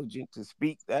unintelligent to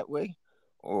speak that way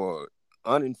or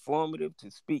uninformative to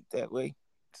speak that way,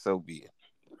 so be it.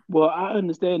 Well, I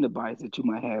understand the bias that you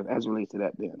might have as relates to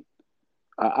that. Then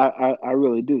I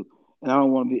really do, and I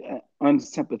don't want to be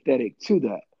unsympathetic to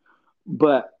that.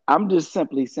 But I'm just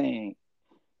simply saying.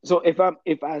 So I just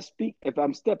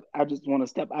want to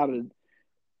step out of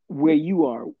where you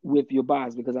are with your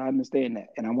bias because I understand that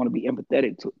and I want to be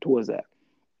empathetic towards that.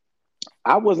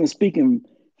 I wasn't speaking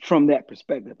from that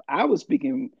perspective. I was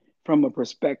speaking from a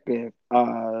perspective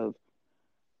of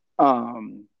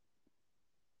um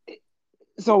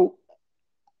so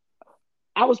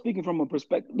I was speaking from a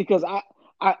perspective because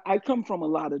I come from a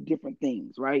lot of different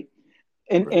things, right?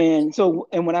 And Right. and so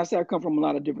and when I say I come from a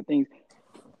lot of different things,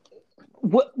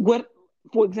 what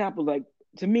for example, like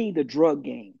to me, the drug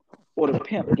game or the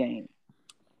pimp game,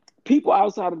 people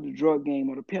outside of the drug game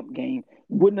or the pimp game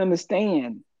wouldn't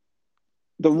understand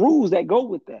the rules that go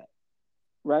with that,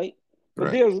 right?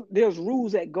 But Right. there's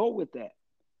rules that go with that,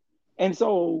 and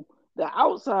so the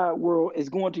outside world is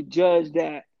going to judge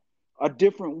that a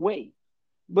different way.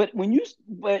 But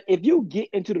if you get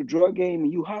into the drug game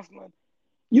and you hustling,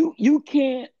 you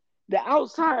can't. The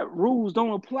outside rules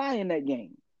don't apply in that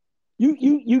game.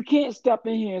 You can't step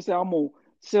in here and say I'm gonna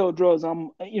sell drugs.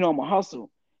 I'm a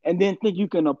hustle, and then think you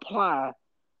can apply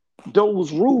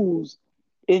those rules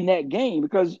in that game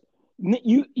because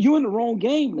you in the wrong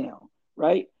game now,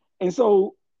 right? And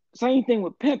so same thing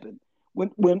with pimping.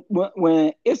 When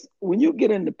you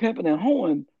get into pimping and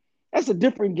hoeing, that's a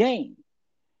different game.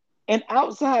 And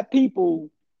outside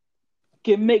people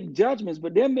can make judgments,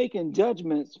 but they're making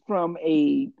judgments from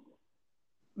a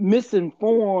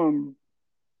misinformed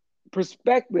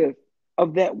perspective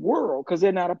of that world because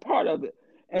they're not a part of it.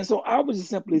 And so I was just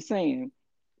simply saying,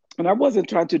 and I wasn't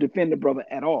trying to defend the brother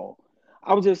at all.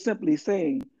 I was just simply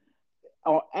saying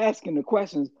or asking the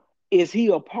questions, is he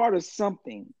a part of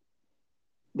something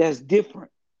that's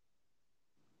different?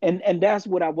 And that's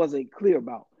what I wasn't clear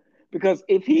about. Because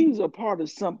if he's a part of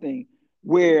something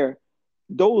where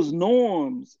those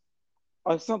norms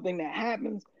are something that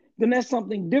happens, then that's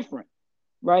something different,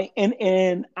 right?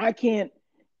 And I can't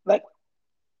like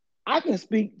I can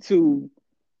speak to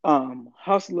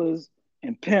hustlers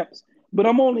and pimps, but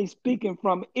I'm only speaking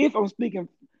from if I'm speaking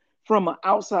from an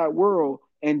outside world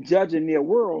and judging their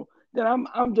world, then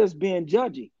I'm just being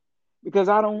judgy because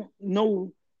I don't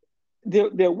know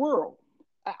their world.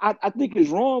 I think it's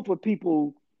wrong for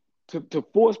people to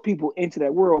force people into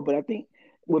that world, but I think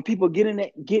when people get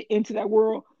into that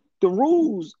world, the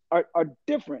rules are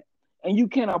different and you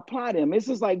can't apply them. It's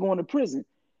just like going to prison.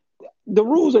 The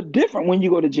rules are different when you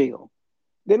go to jail.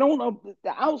 They don't know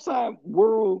the outside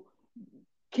world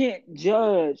can't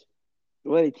judge.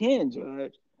 Well, they can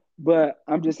judge, but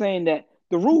I'm just saying that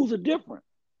the rules are different.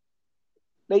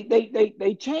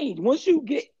 They change once you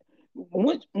get.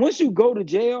 once you go to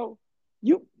jail,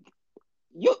 you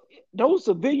you those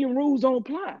civilian rules don't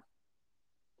apply.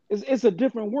 It's a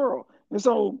different world. And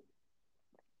so,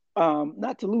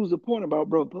 not to lose the point about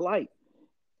Bro Polite,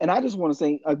 and I just want to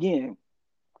say again,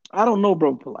 I don't know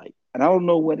Bro Polite, and I don't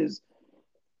know what his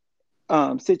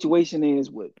situation is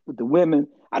with the women.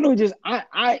 I know just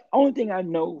I only thing I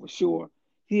know for sure,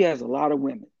 he has a lot of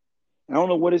women. I don't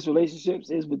know what his relationships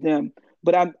is with them,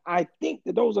 but I think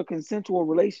that those are consensual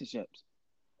relationships,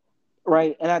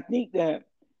 right? And I think that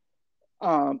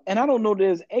and I don't know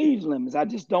there's age limits. I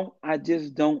just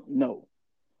don't know.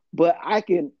 But I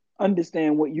can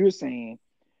understand what you're saying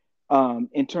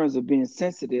in terms of being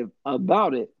sensitive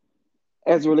about it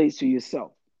as it relates to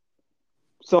yourself.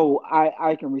 So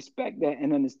I can respect that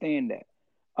and understand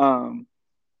that. Um,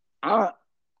 I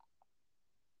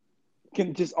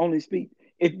can just only speak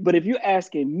but if you're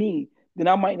asking me, then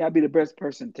I might not be the best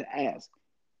person to ask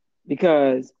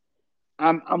because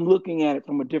I'm looking at it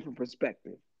from a different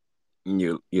perspective.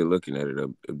 You're looking at it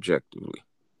objectively.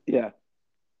 Yeah,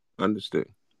 Understood.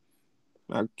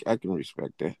 I can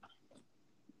respect that.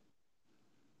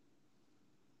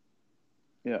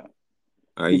 yeah.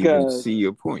 I even Because see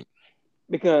your point.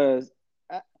 because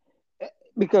I-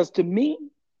 because to me,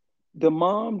 the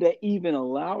mom that even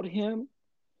allowed him,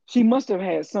 she must have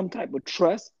had some type of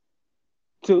trust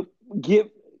to give,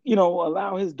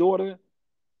 allow her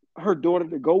daughter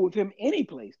to go with him any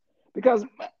place. Because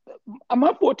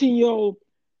my 14-year-old,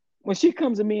 when she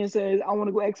comes to me and says, I want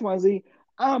to go XYZ,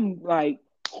 I'm like,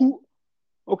 who?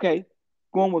 Okay,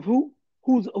 going with who?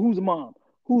 Who's the mom?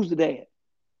 Who's the dad?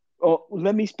 Oh,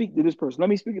 let me speak to this person. Let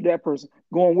me speak to that person.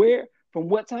 Going where? From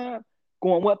what time?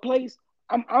 Going what place?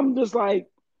 I'm just like,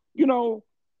 you know,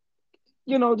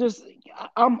 just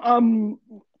I'm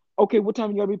okay. What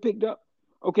time you gotta be picked up?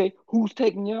 Okay, who's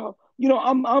taking y'all?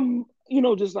 I'm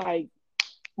just like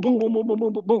boom, boom, boom, boom,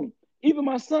 boom, boom, boom. Even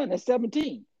my son at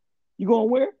 17, you going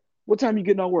where? What time you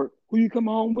getting off work? Who you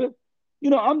coming home with?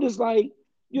 I'm just like,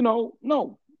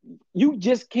 no, you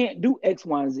just can't do X,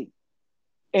 Y, and Z.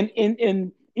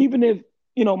 And even if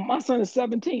my son is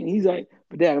 17, he's like,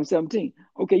 but dad, I'm 17.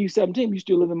 Okay, you 17, you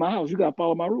still live in my house. You gotta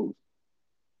follow my rules.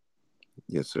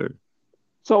 Yes, sir.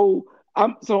 So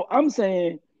I'm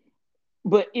saying,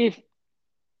 but if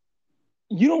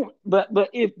you don't, but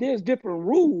if there's different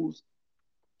rules,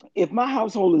 if my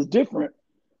household is different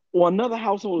or another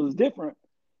household is different,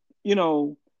 you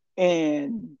know,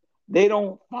 and they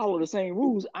don't follow the same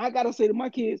rules, I gotta say to my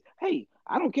kids, hey,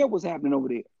 I don't care what's happening over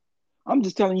there. I'm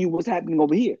just telling you what's happening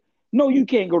over here. No, you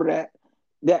can't go to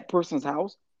that person's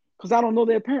house because I don't know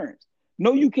their parents.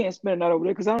 No, you can't spend that over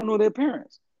there because I don't know their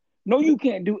parents. No, you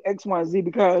can't do X, Y, Z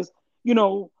because you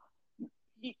know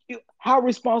how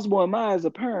responsible am I as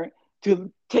a parent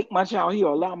to take my child here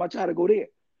or allow my child to go there?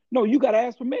 No, you got to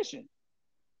ask permission.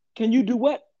 Can you do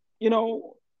what? You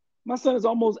know, my son is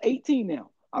almost 18 now.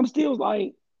 I'm still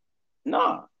like,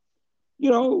 nah.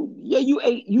 Yeah,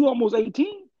 you almost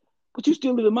 18, but you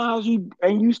still live in my house.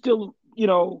 You still,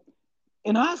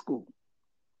 in high school.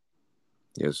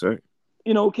 Yes, sir.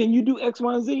 Can you do X,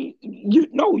 Y, and Z? You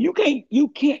no, you can't. You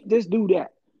can't just do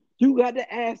that. You got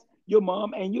to ask your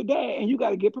mom and your dad, and you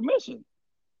got to get permission.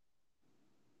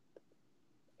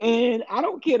 And I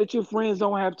don't care that your friends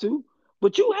don't have to,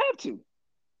 but you have to.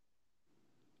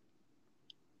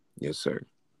 Yes, sir.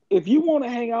 If you want to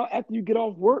hang out after you get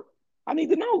off work, I need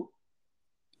to know.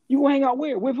 You want to hang out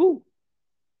where? With who?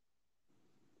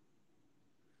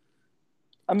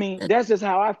 I mean, that's just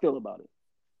how I feel about it.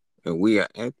 And we are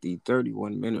at the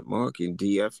 31-minute mark in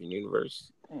DF and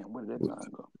Universe. Damn, where did that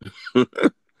time go?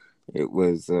 It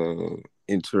was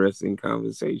interesting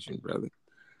conversation, brother.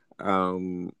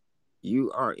 Um,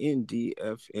 you are in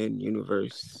DFN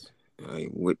Universe.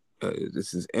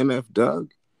 This is MF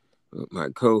Doug, with my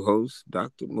co-host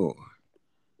Dr. Moore,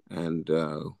 and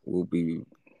we'll be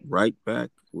right back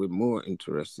with more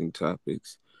interesting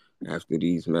topics after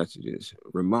these messages.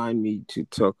 Remind me to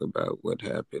talk about what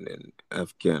happened in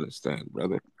Afghanistan,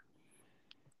 brother,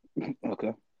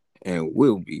 Okay. and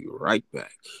we'll be right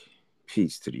back.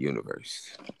 Peace to the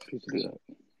universe. Peace to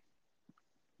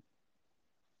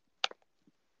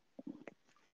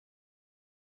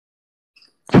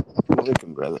God.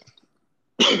 Welcome, brother.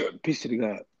 Peace to the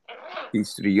God.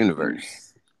 Peace to the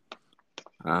universe.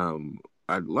 Um,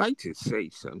 I'd like to say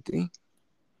something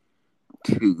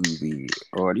to the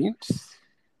audience.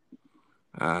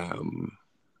 Um,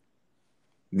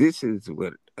 this is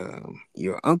what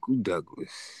your Uncle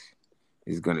Douglas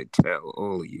is going to tell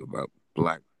all of you about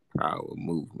Black Power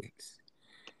movements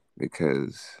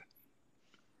because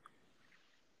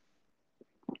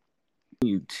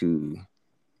you to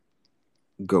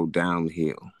go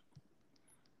downhill.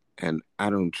 And I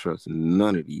don't trust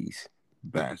none of these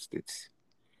bastards.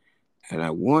 And I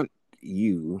want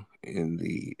you and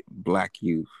the black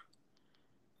youth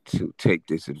to take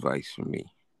this advice from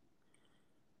me.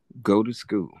 Go to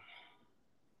school,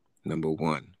 number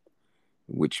one,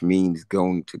 which means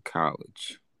going to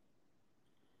college.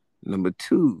 Number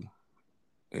two,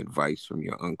 advice from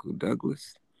your Uncle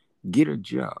Douglas, get a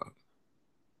job.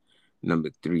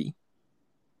 Number three,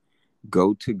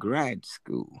 go to grad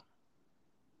school.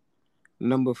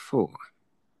 Number four,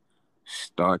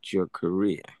 start your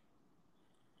career.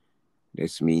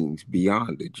 This means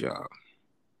beyond the job.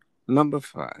 Number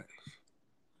five,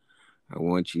 I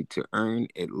want you to earn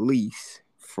at least,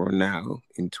 for now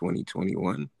in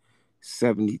 2021,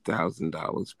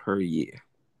 $70,000 per year.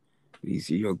 These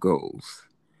are your goals.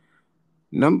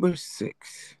 Number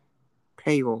six,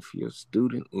 pay off your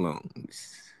student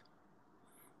loans.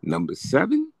 Number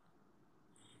seven,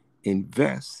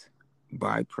 invest,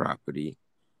 buy property,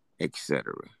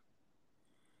 etc.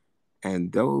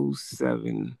 And those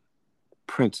 7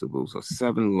 principles or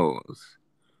 7 laws,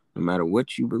 no matter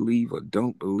what you believe or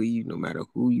don't believe, no matter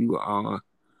who you are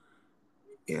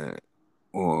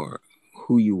or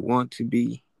who you want to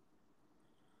be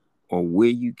or where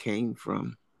you came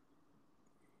from,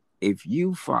 if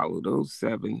you follow those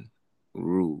 7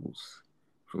 rules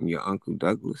from your Uncle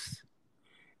Douglas,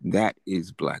 that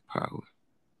is Black Power.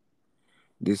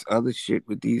 This other shit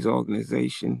with these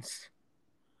organizations,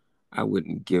 I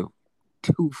wouldn't give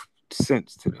 2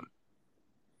 cents to them.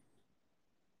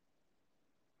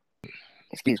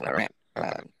 Excuse my rant,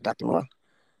 Dr. Moore.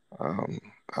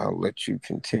 I'll let you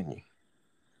continue.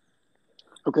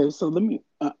 Okay, so let me.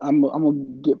 I'm gonna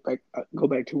go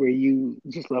back to where you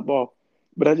just left off,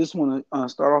 but I just want to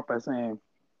start off by saying,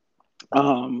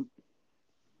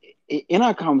 in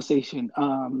our conversation,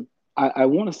 I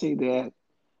want to say that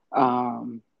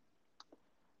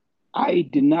I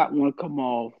did not want to come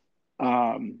off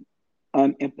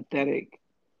unempathetic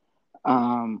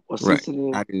or sensitive.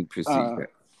 Right. I didn't perceive that.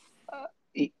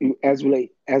 As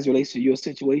relates to your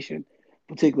situation,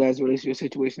 particularly as relates to your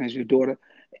situation as your daughter.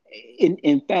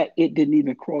 In fact, it didn't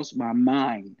even cross my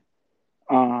mind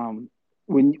when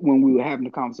we were having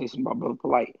the conversation about Brother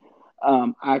Polite.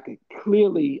 I could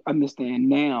clearly understand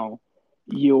now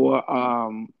your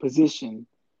position,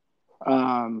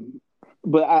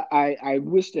 but I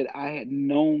wish that I had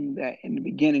known that in the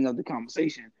beginning of the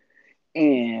conversation,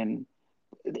 and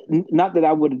not that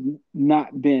I would have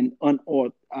not been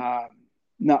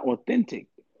not authentic,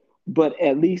 but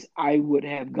at least I would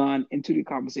have gone into the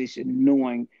conversation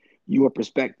knowing your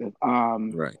perspective.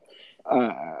 Right.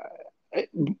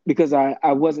 Because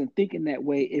I wasn't thinking that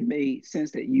way, it made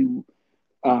sense that you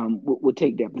would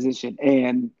take that position.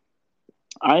 And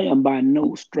I am by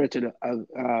no stretch of the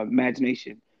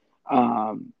imagination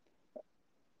um,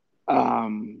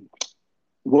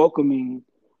 welcoming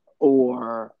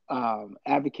or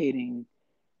advocating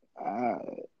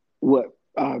what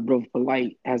Brother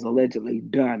Polite has allegedly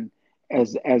done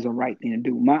as a right thing to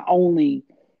do. My only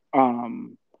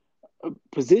um,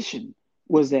 position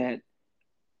was that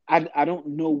I don't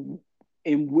know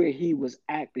in where he was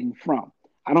acting from.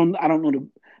 I don't know the.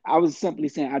 I was simply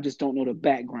saying I just don't know the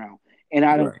background, and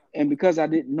I don't. Right. And because I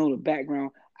didn't know the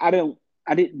background, I didn't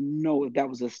know if that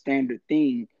was a standard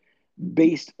thing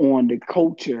based on the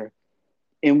culture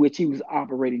in which he was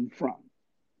operating from,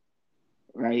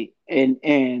 right?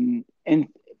 And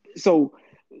so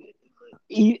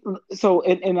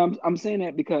and I'm saying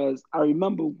that because I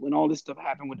remember when all this stuff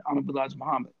happened with Honorable Elijah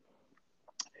Muhammad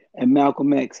and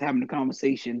Malcolm X having a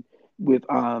conversation with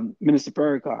Minister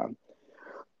Farrakhan,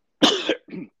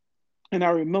 and I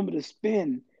remember the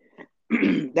spin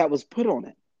that was put on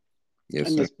it. Yes,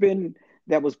 And sir. the spin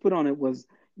that was put on it was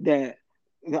that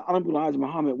the Honorable Elijah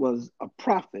Muhammad was a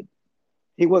prophet.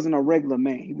 He wasn't a regular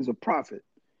man. He was a prophet.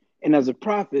 And as a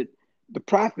prophet, the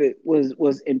prophet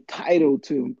was entitled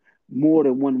to more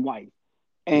than one wife.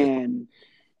 Yes.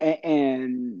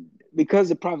 And because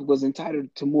the prophet was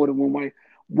entitled to more than one wife,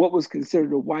 what was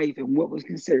considered a wife and what was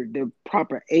considered the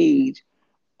proper age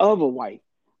of a wife.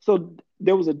 So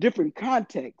there was a different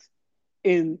context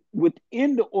within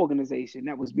the organization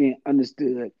that was being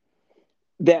understood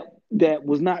that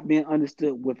was not being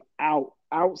understood without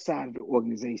outside of the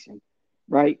organization,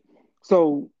 right?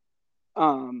 So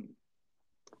um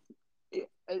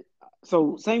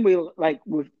so same way like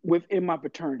within my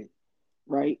fraternity,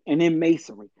 right? And in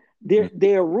masonry.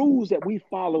 There are rules that we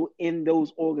follow in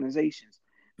those organizations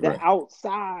that Right.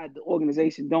 outside the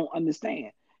organization don't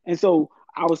understand. And so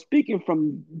I was speaking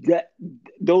from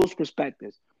those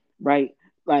perspectives, right?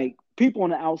 Like people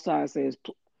on the outside says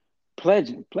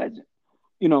pledging.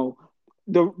 You know,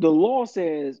 the law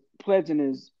says pledging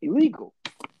is illegal,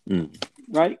 Mm.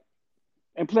 right?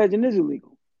 And pledging is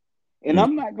illegal. And Mm.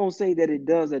 I'm not gonna say that it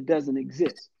does or doesn't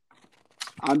exist.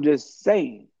 I'm just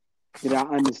saying that I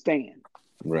understand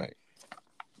Right.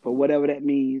 for whatever that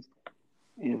means,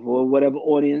 and for whatever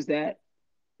audience that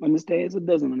understands or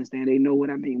doesn't understand, they know what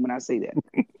I mean when I say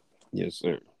that. Yes,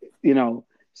 sir. You know,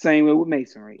 same way with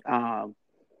masonry.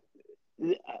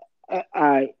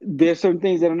 There's certain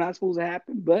things that are not supposed to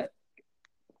happen, but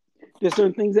there's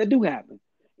certain things that do happen.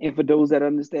 And for those that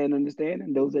understand, understand,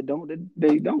 and those that don't,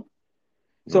 they don't.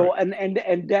 So, Right.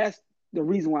 and that's the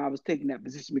reason why I was taking that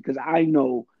position, because I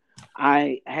know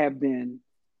I have been,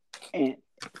 and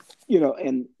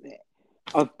and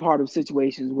a part of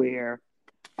situations where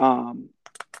um,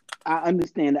 I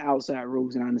understand the outside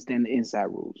rules and I understand the inside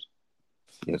rules.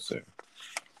 Yes, sir.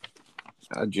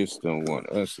 I just don't want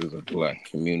us as a black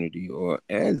community or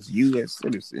as U.S.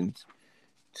 citizens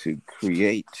to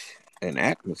create an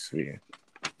atmosphere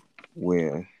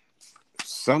where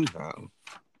somehow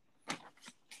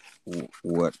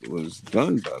what was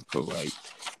done by Polite,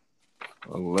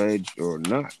 alleged or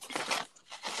not,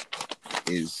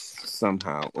 is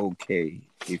somehow okay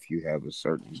if you have a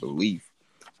certain belief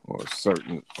or a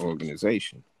certain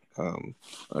organization.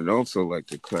 I'd also like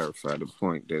to clarify the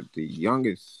point that the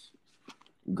youngest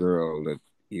girl that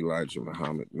Elijah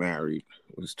Muhammad married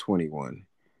was 21.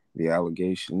 The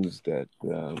allegations that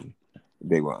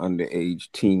they were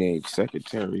underage teenage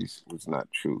secretaries was not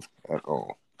true at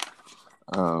all.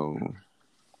 Um,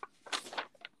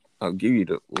 I'll give you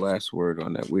the last word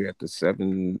on that. We're at the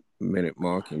 7 minute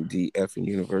mark in DF and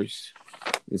Universe.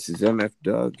 This is MF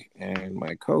Doug, and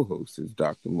my co-host is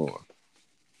Dr. Moore.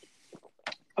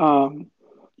 Um,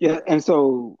 yeah, and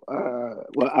so,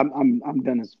 well, I'm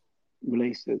done as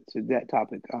relates to that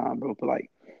topic, real polite.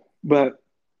 But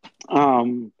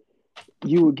um,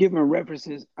 you were given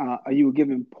references, you were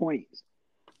given points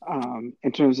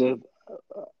in terms of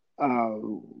uh,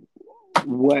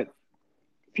 what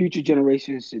future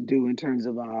generations should do in terms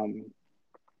of I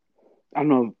don't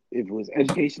know if it was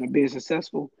education or being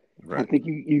successful. I Right. think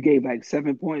you gave like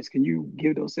 7 points. Can you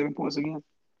give those 7 points again?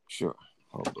 Sure.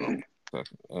 Hold on a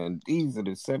second. And these are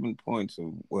the 7 points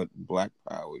of what Black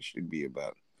Power should be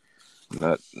about.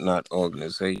 Not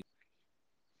organization,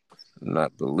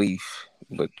 not belief,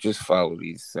 but just follow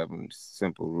these 7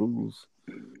 simple rules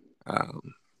um,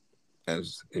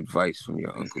 as advice from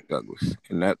your Uncle Douglas.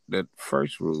 And that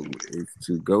first rule is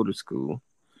to go to school,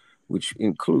 which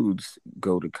includes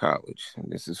go to college.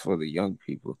 And this is for the young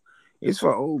people. It's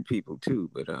for old people too,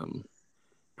 but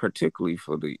particularly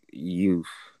for the youth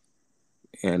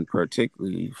and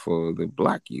particularly for the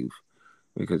black youth,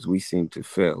 because we seem to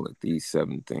fail at these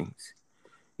 7 things.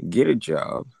 Get a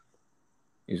job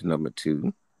is number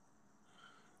 2.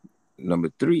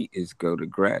 Number 3 is go to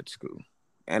grad school.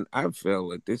 And I've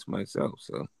failed at this myself,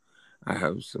 so I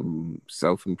have some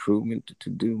self improvement to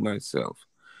do myself.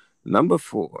 Number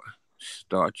 4,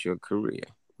 start your career,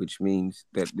 which means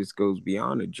that this goes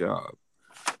beyond a job.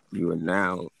 You are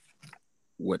now,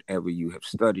 whatever you have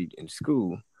studied in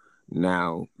school,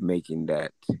 now making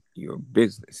that your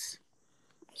business.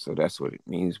 So that's what it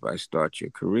means by start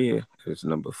your career. That's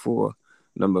number 4.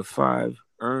 Number 5,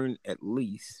 earn at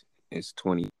least is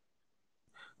 20.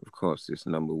 Of course, this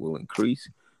number will increase,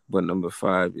 but number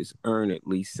 5 is earn at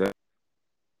least 7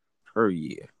 per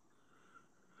year.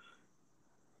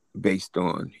 Based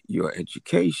on your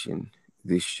education,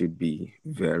 this should be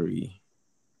very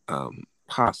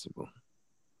possible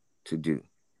to do,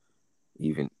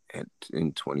 even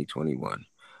in 2021.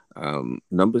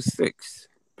 Number 6,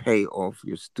 pay off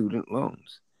your student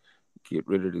loans. Get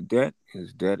rid of the debt,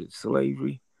 because debt is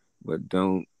slavery, but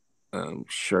don't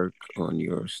shirk on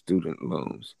your student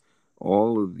loans.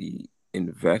 All of the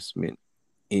investment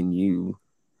in you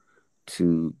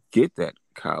to get that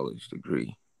college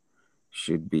degree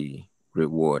should be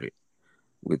rewarded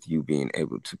with you being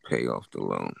able to pay off the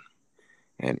loan.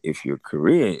 And if your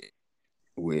career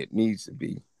where it needs to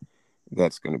be,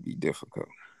 that's going to be difficult.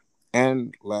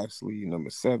 And lastly, number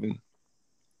 7,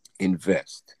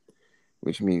 invest,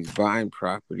 which means buying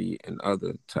property and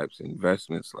other types of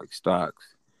investments like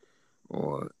stocks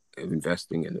or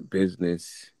investing in a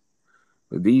business.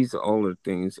 But these are all the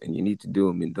things, and you need to do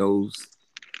them in those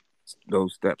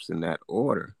steps in that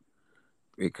order,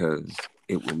 because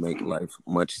it will make life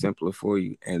much simpler for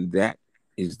you. And that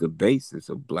is the basis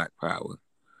of Black Power,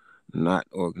 not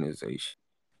organization.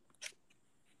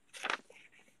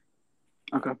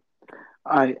 Okay.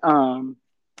 All right.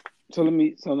 So let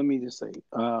me just say,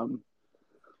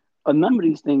 a number of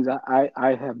these things I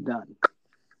have done,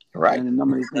 Right. and a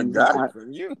number of these I things got it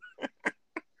from you.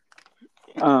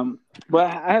 But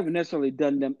I haven't necessarily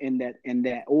done them in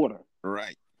that order.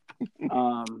 Right.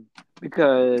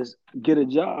 Because get a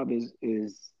job is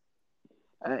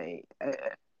I, I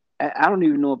I don't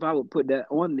even know if I would put that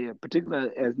on there, particularly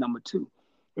as number two,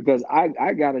 because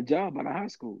I got a job out of high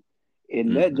school,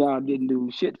 and that Mm-hmm. job didn't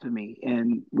do shit for me,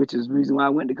 and which is the reason why I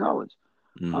went to college.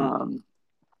 Mm-hmm. Um,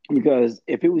 because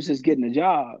if it was just getting a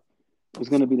job was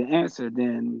going to be the answer,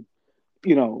 then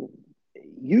you know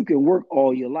you can work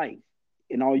all your life,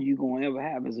 and all you gonna ever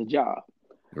have is a job.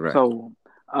 Right. So,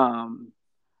 um,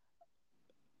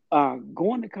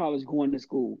 going to college, going to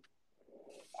school.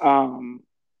 Um,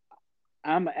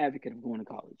 I'm an advocate of going to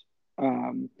college.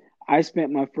 Um, I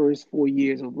spent my first 4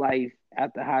 years of life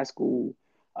after high school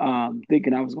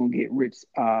thinking I was going to get rich,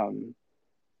 you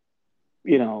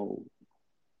know,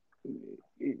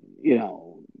 you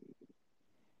know,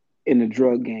 in the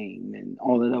drug game and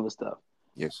all that other stuff.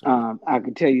 Yes, sir. I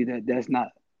can tell you that that's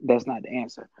not the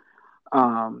answer.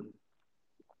 Um,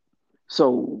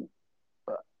 so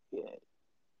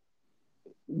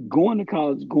going to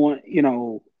college,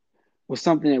 was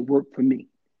something that worked for me.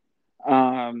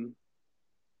 Um,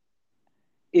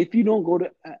 if you don't go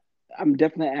to, I'm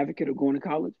definitely an advocate of going to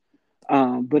college.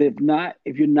 But if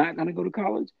you're not going to go to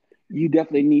college, you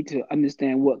definitely need to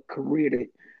understand what career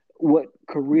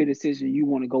decision you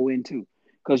want to go into,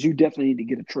 because you definitely need to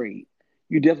get a trade.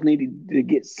 You definitely need to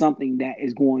get something that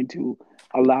is going to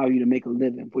allow you to make a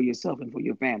living for yourself and for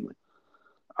your family.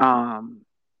 Um,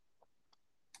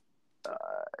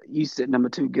 you said number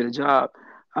two, get a job.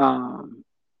 Um,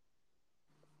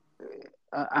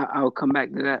 I'll come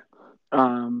back to that.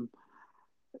 Um,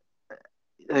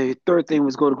 a third thing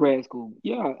was go to grad school.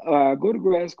 Yeah, go to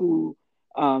grad school,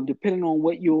 depending on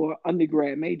what your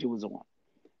undergrad major was on.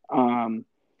 Um,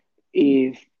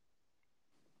 if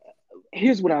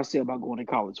Here's what I'll say about going to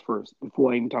college first,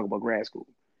 before I even talk about grad school.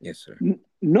 Yes, sir.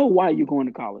 Know why you're going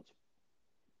to college.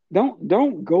 Don't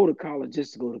go to college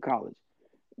just to go to college.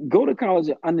 Go to college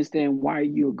and understand why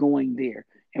you're going there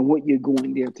and what you're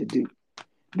going there to do.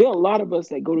 There are a lot of us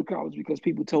that go to college because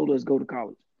people told us go to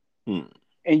college, Hmm.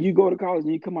 and you go to college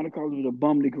and you come out of college with a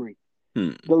bum degree.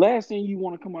 Hmm. The last thing you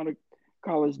want to come out of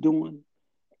college doing,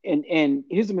 and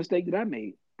here's a mistake that I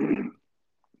made.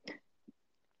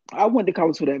 I went to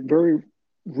college for that very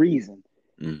reason,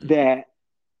 Mm-hmm. that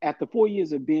after 4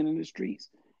 years of being in the streets,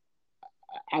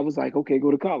 I was like, okay, go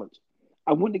to college.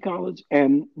 I went to college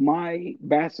and my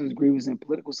bachelor's degree was in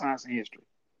political science and history.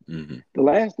 Mm-hmm. The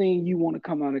last thing you want to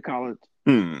come out of college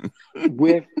Hmm.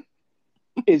 with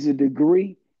is a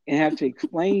degree and have to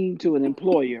explain to an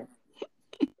employer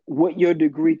what your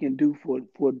degree can do for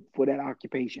that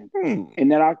occupation. Hmm.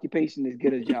 And that occupation is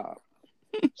get a job.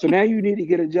 So now you need to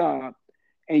get a job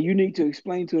and you need to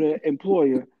explain to the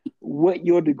employer what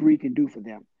your degree can do for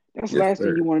them. That's the Yes, last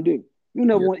thing sir. you want to do.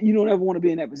 Yes. You don't ever want to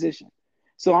be in that position.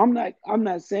 So I'm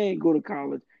not saying go to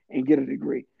college and get a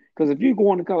degree. Because if you're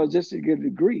going to college just to get a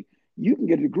degree, you can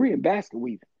get a degree in basket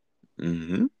weaving.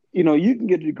 Mm-hmm. You can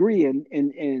get a degree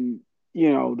in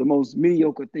the most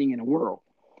mediocre thing in the world.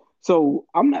 So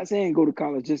I'm not saying go to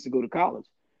college just to go to college.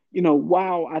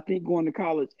 While I think going to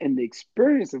college and the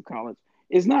experience of college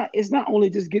it's not only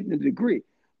just getting a degree,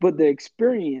 but the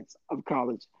experience of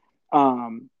college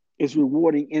is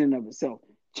rewarding in and of itself.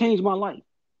 Changed my life.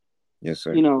 Yes,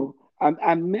 sir.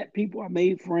 I met people, I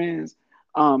made friends,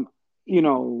 um, you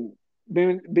know,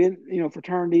 been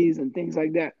fraternities and things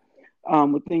like that,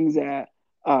 with things that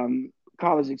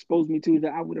college exposed me to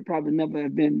that I would have probably never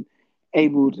have been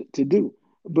able to do.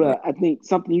 Right. But I think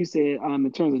something you said,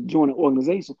 in terms of joining an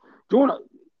organization, join a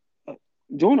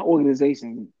join an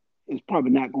organization is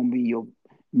probably not going to be your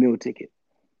meal ticket,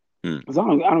 Hmm. because I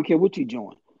don't care what you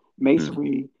join, Hmm.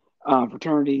 masonry,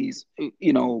 fraternities,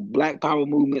 Black Power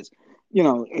movements.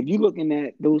 If you're looking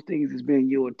at those things as being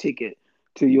your ticket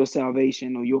to your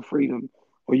salvation or your freedom,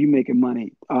 or you making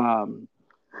money,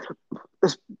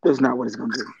 that's not what it's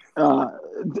going to do.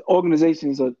 The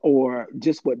organizations or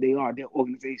just what they are, they're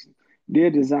organizations. They're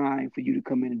designed for you to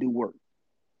come in and do work.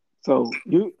 So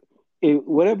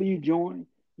whatever you join,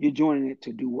 you're joining it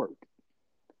to do work.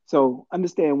 So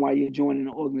understand why you're joining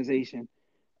an organization,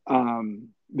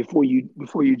 before you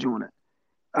join it.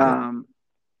 Yeah. Um,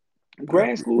 Grad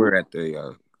We're school. at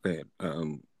the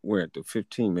we're at the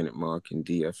 15-minute mark in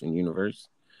DF and Universe.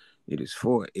 It is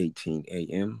 4:18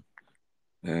 a.m.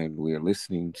 and we are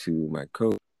listening to my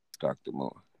coach, Dr.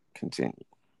 Moore. Continue.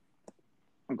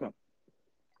 Okay.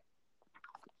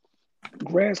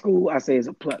 Grad school, I say, is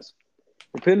a plus.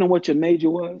 Depending on what your major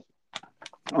was,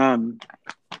 um,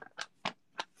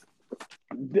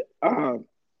 uh,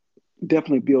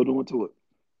 definitely build onto it.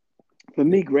 For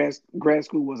me, grad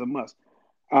school was a must.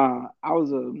 I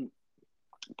was a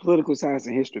political science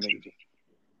and history major.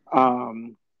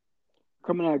 Um,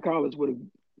 Coming out of college with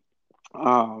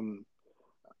a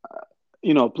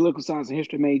political science and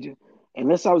history major,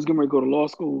 unless I was going to go to law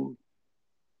school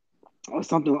or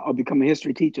something, or become a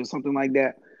history teacher or something like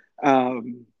that,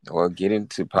 or get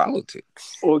into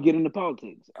politics. or get into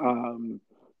politics.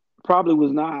 Probably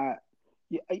was not.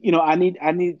 I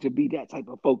needed to be that type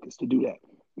of focus to do that.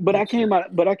 But I That's came right.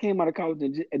 out. But I came out of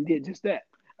college and did just that.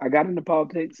 I got into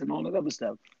politics and all that other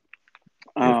stuff.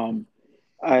 Good. Um,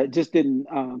 it just didn't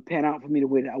pan out for me the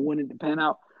way that I wanted to pan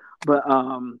out. But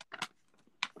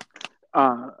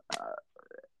uh,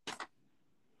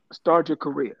 start your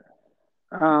career.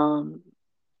 Um,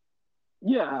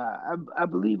 yeah, I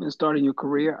believe in starting your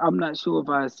career. I'm not sure if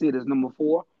I see it as number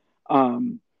four,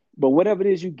 um, but whatever it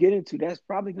is you get into, that's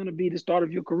probably going to be the start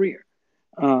of your career.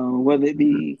 Whether it Mhm.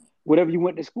 be whatever you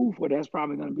went to school for, that's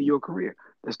probably going to be your career,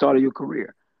 the start of your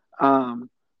career. Um,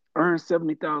 Earn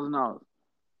 $70,000.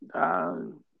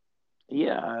 Uh,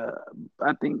 yeah,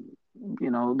 I think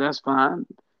that's fine.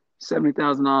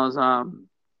 $70,000.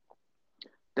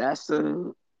 That's a, I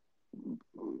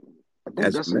think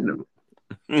That's that's a, minimum.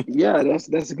 yeah,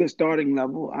 that's a good starting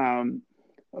level.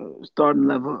 Starting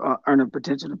level earning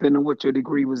potential, depending on what your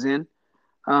degree was in.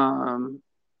 Um,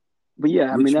 but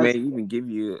yeah, I mean Which may that's even give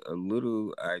you a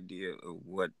little idea of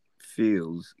what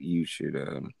fields you should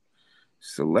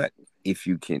select if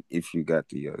you can, if you got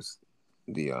the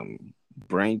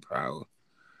brain power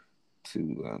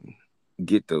to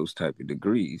get those type of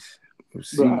degrees.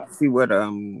 See right. see what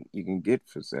you can get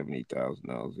for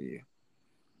 $70,000 a year.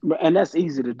 And that's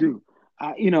easy to do.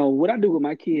 What I do with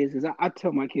my kids is I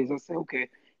tell my kids, I say, okay,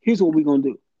 here's what we're gonna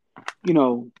do. You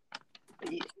know,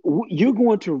 you're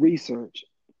going to research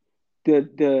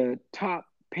the top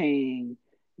paying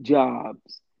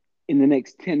jobs in the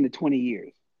next 10 to 20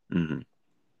 years. Hmm.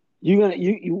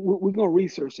 We're gonna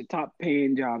research the top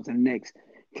paying jobs in the next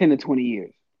 10 to 20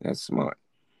 years, That's smart.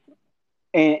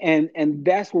 and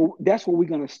that's where we're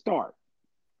gonna start.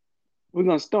 We're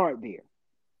gonna start there,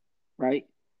 right?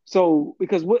 So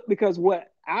because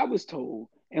what I was told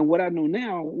and what I know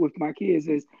now with my kids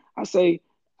is I say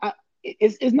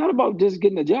it's not about just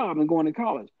getting a job and going to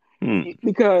college. Hmm.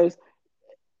 Because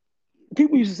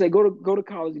people used to say go to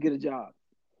college to get a job,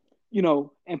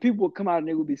 and people would come out and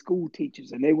they would be school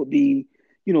teachers and they would be,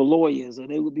 lawyers, or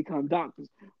they would become doctors.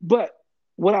 But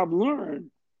what I've learned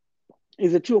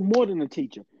is that you're more than a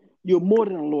teacher, you're more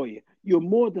than a lawyer, you're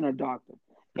more than a doctor.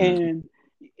 Hmm. And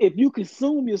if you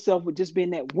consume yourself with just being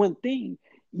that one thing,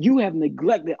 you have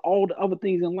neglected all the other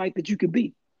things in life that you could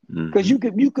be. Because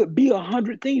Hmm. you could be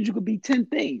 100 things, you could be 10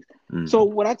 things. So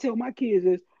Hmm. what I tell my kids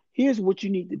is, here's what you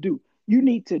need to do. You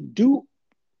need to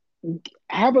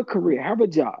have a career, have a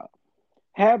job,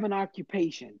 have an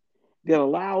occupation that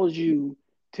allows you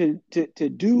to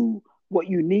do what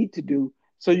you need to do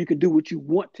so you can do what you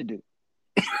want to do.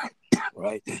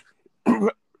 Right.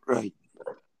 Right.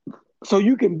 So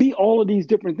you can be all of these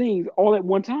different things all at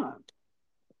one time.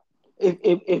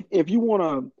 If you want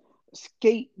to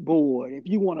skateboard, if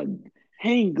you want to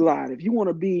hang glide, if you want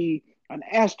to be an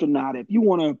astronaut, if you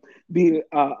want to be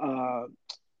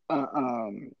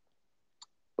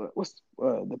what's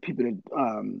the people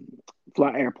that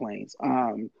fly airplanes,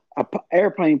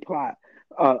 airplane pilot,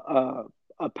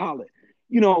 a pilot.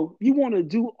 You want to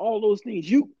do all those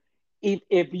things.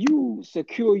 If you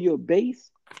secure your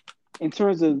base in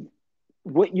terms of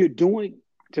what you're doing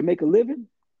to make a living,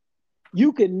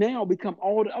 you can now become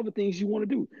all the other things you want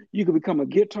to do. You can become a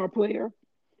guitar player.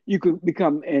 You could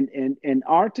become an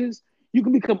artist. You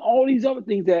can become all these other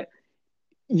things that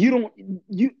you don't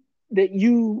you that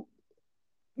you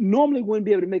normally wouldn't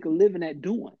be able to make a living at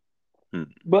doing. Hmm.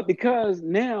 But because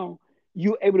now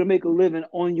you're able to make a living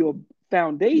on your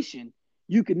foundation,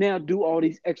 you can now do all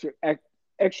these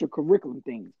extra curriculum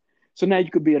things. So now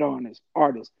you could be an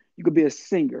artist. You could be a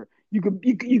singer. You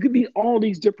could be all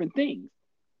these different things,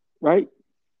 right?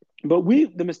 But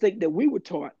the mistake that we were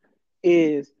taught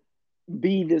is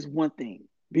be this one thing,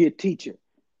 be a teacher,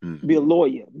 be Hmm. a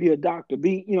lawyer, be a doctor,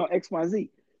 be XYZ.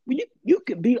 But you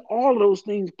could be all of those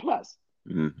things plus,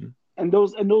 Hmm. and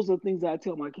those are the things that I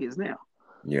tell my kids now.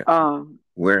 Yes. Um,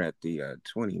 We're at the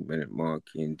 20-minute mark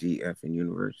in DF and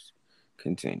Universe.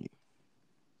 Continue.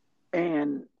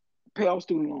 and pay off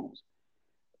student loans.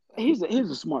 Here's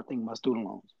a smart thing about student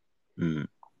loans. Hmm.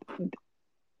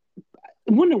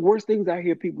 One of the worst things I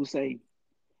hear people say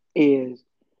is,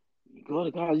 "You go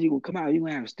to college, you gonna come out, you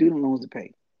gonna have student loans to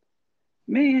pay."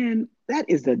 Man, that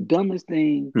is the dumbest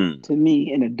thing Hmm. to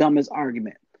me and the dumbest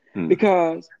argument, Hmm.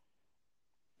 because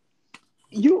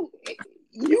you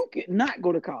you could not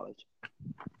go to college.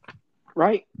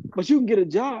 right? But you can get a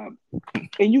job,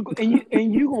 and you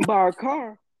gonna buy a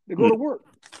car to go to work,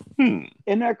 Hmm.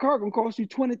 and that car gonna cost you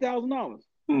 $20,000,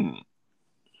 Hmm.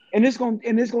 and it's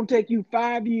gonna take you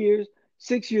 5 years,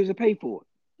 6 years to pay for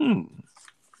it, Hmm.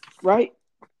 right?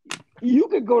 You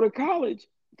could go to college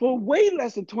for way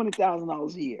less than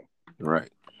 $20,000 a year, Right.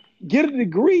 get a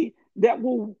degree that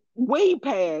will way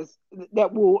past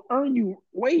that will earn you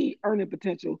way earning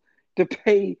potential to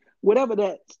pay whatever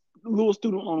that little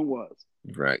student loan was.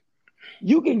 Right.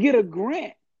 You can get a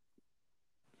grant,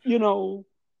 you know,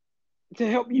 to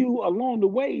help you along the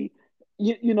way,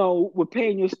 with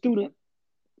paying your student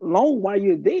loan while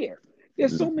you're there.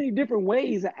 There's so Hmm. many different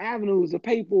ways and avenues to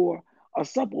pay for a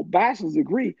simple bachelor's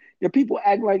degree that people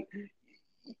act like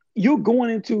you're going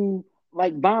into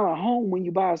like buying a home when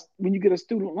you get a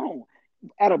student loan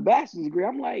at a bachelor's degree.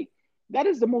 I'm like, that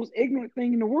is the most ignorant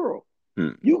thing in the world.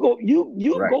 Hmm. You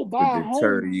Right. go To buy a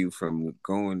deter home, you from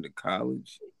going to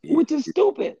college. Yeah. which is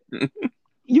stupid.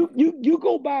 You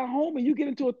go buy a home and you get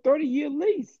into a 30-year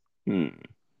lease. Hmm.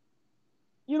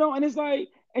 And it's like,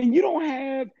 and you don't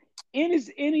have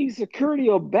any security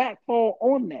or backfall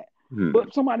on that. Hmm.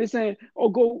 But somebody saying, "Oh,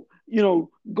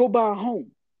 go buy a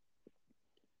home."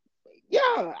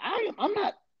 Yeah, I'm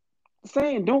not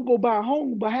saying don't go buy a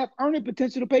home, but have earning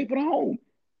potential to pay for the home.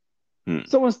 Hmm.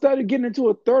 So instead of getting into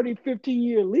a 30,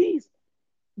 15-year lease,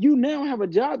 you now have a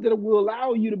job that will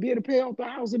allow you to be able to pay off the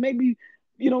house in maybe,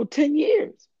 10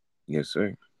 years. Yes,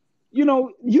 sir. You're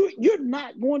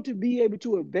not going to be able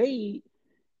to evade,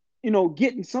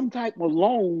 getting some type of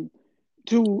loan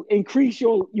to increase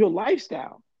your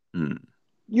lifestyle. Hmm.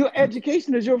 Your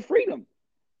education is your freedom.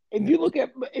 If Yeah. you look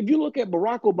at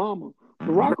Barack Obama,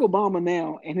 Barack Obama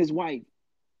now and his wife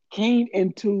came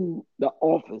into the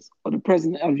office of the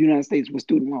president of the United States with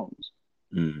student loans.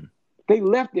 Hmm. They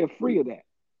left there free of that.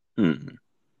 Hmm.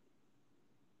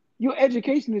 Your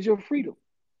education is your freedom.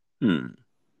 Hmm.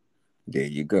 There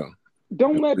you go.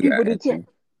 Don't let We are people at deter the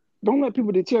don't let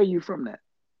people deter you from that.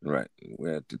 right.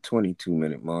 We're at the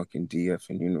 22-minute mark in DF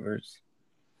and University.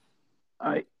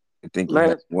 All right. I think you have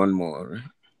Last one more, right?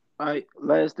 all right,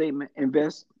 last statement.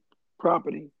 Invest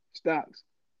property, stocks.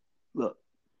 Look,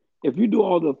 if you do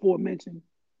all the aforementioned,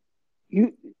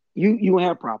 you you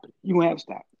have property. You have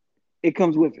stock. It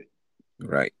comes with it.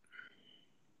 Right.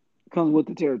 It comes with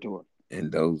the territory.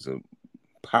 And those are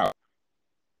power,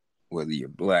 whether you're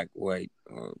black, white,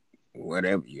 or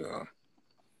whatever you are,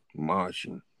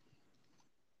 Martian.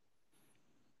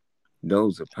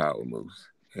 Those are power moves.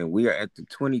 And we are at the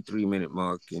 23-minute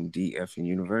mark in DF and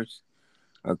Universe.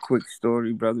 A quick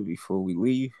story, brother, before we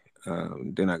leave.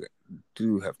 Then I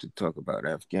do have to talk about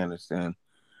Afghanistan.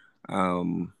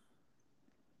 Um,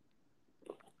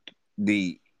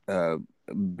 the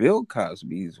Bill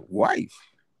Cosby's wife,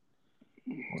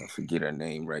 I forget her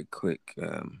name right quick.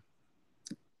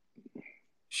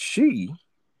 She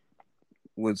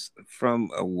was from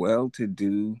a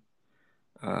well-to-do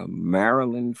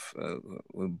Maryland,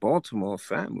 Baltimore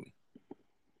family,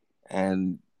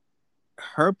 and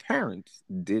her parents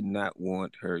did not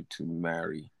want her to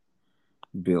marry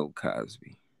Bill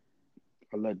Cosby.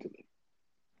 Allegedly.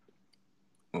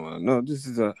 No, this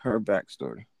is her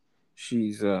backstory.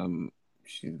 She's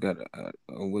she's got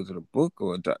was it a book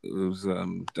or it was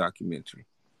documentary.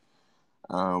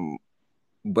 Um,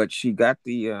 but she got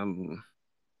the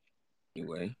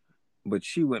anyway, but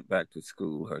she went back to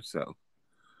school herself.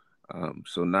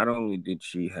 So not only did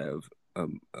she have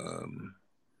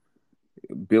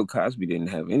Bill Cosby didn't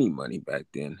have any money back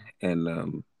then,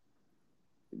 and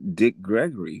Dick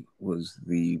Gregory was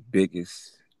the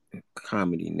biggest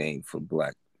comedy name for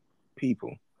black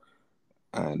people,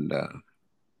 and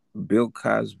Bill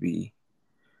Cosby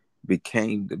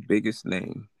became the biggest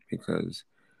name because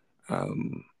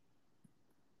um,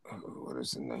 what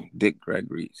is his name? Dick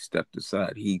Gregory stepped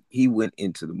aside. He went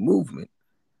into the movement,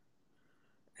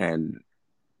 and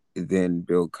then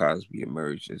Bill Cosby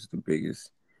emerged as the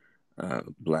biggest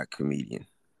black comedian.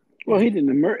 Well, he didn't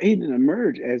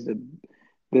emerge as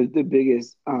the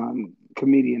biggest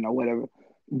comedian or whatever,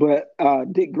 but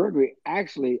Dick Gregory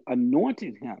actually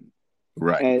anointed him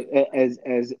Right, as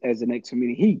the next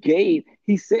comedian.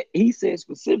 He said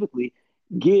specifically,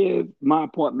 give my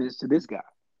appointments to this guy,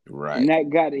 and right. that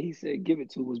guy that he said give it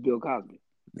to was Bill Cosby.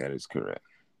 That is correct.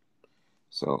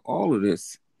 So all of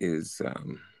this is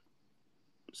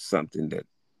something that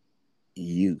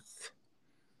youth.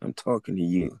 I'm talking to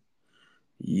you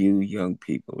young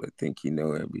people that think you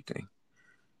know everything.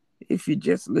 If you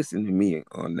just listen to me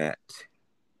on that,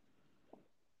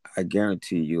 I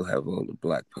guarantee you'll have all the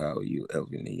black power you ever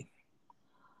need.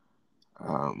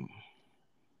 Um,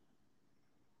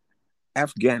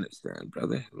 Afghanistan,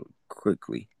 brother.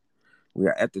 Quickly, we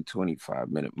are at the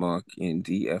 25-minute mark in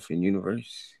DF and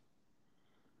Universe.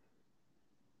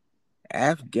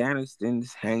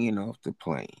 Afghanistan's hanging off the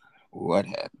plane. What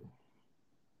happened?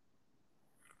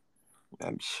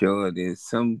 I'm sure there's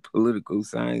some political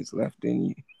science left in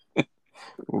you.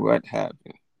 What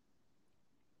happened?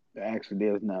 Actually,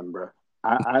 there's none, bro.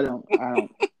 I don't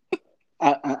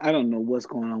know what's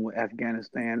going on with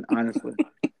Afghanistan, honestly.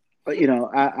 But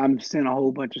I'm seeing a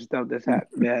whole bunch of stuff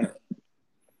that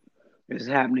is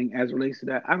happening as relates to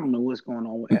that. I don't know what's going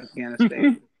on with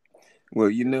Afghanistan. Well,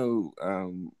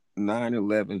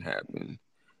 9/11 happened,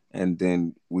 and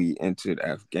then we entered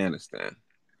Afghanistan,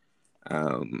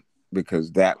 um,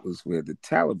 because that was where the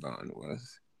Taliban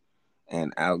was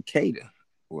and Al Qaeda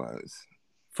was.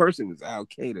 First, it was Al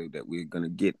Qaeda that we were going to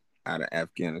get out of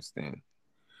Afghanistan.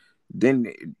 Then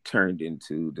it turned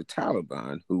into the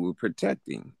Taliban who were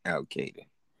protecting Al Qaeda.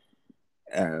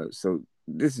 So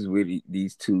this is where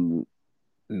these two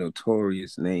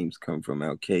notorious names come from: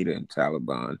 Al Qaeda and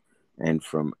Taliban, and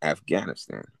from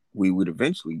Afghanistan. We would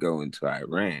eventually go into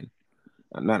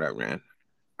not Iran,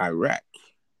 Iraq,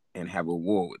 and have a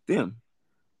war with them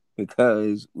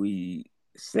because we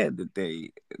said that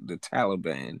the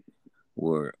Taliban,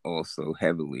 were also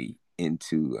heavily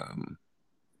into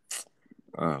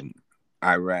um,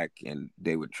 Iraq, and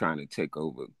they were trying to take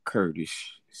over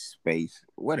Kurdish space,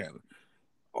 whatever.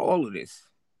 All of this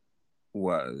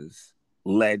was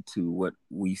led to what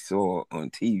we saw on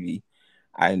TV.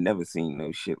 I had never seen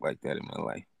no shit like that in my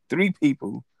life. Three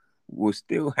people were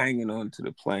still hanging on to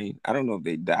the plane. I don't know if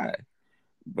they died,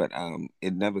 but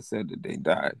it never said that they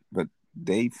died. But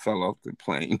they fell off the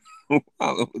plane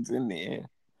while it was in the air.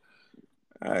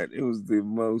 It was the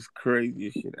most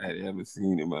craziest shit I'd ever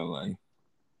seen in my life.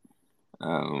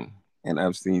 And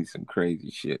I've seen some crazy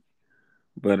shit.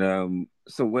 But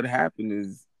so what happened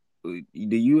is the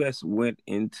U.S. went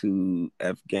into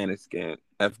Afghanistan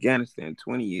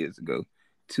 20 years ago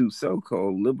to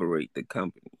so-called liberate the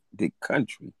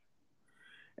country,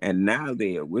 and now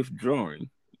they are withdrawing.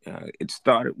 It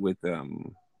started with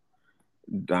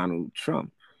Donald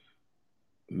Trump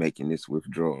making this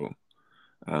withdrawal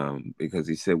because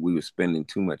he said we were spending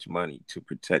too much money to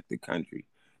protect the country,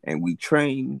 and we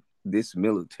trained this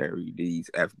military, these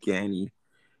Afghani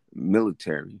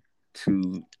military,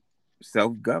 to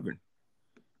self-govern.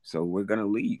 So we're going to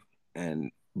leave.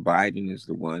 And Biden is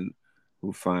the one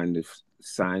who signed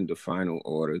the final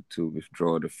order to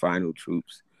withdraw the final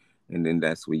troops. And then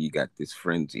that's where you got this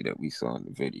frenzy that we saw in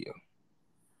the video.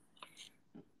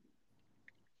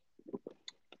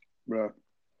 Bro.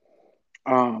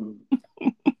 I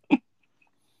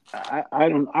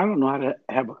don't know how to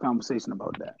have a conversation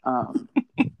about that.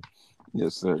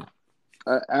 Yes, sir.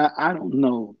 I don't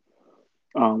know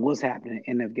what's happening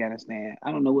in Afghanistan.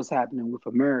 I don't know what's happening with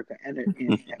America and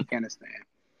in Afghanistan.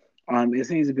 It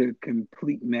seems to be a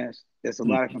complete mess. There's a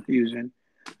lot of confusion,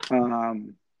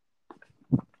 um,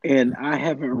 and I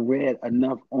haven't read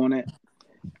enough on it,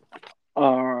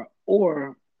 or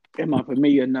am I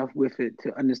familiar enough with it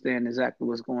to understand exactly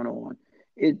what's going on.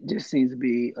 It just seems to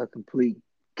be a complete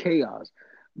chaos.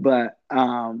 But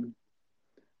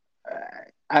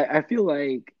I feel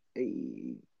like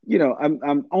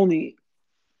I'm only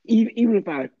even if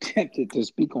I attempted to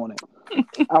speak on it,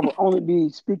 I will only be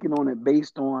speaking on it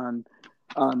based on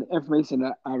the information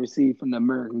that I received from the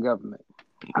American government.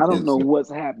 I don't Yes, know sir.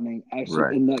 what's happening actually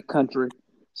Right. in that country,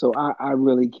 so I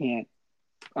really can't,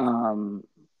 um,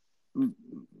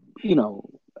 you know,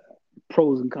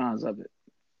 pros and cons of it.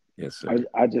 Yes, sir.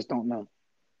 I just don't know.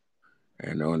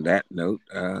 And on that note,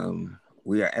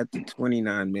 we are at the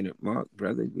 29-minute mark,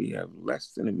 brother. We have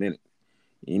less than a minute.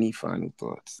 Any final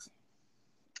thoughts?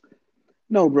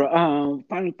 No, bro.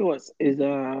 Final thoughts is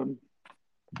I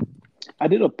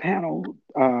did a panel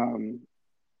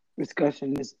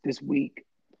discussion this week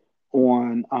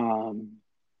on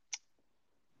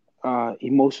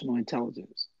emotional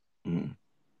intelligence, Mm,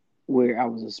 where I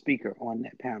was a speaker on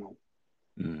that panel,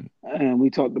 mm, and we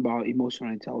talked about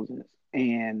emotional intelligence,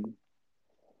 and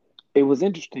it was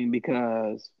interesting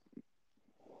because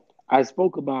I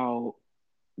spoke about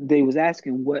they was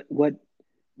asking what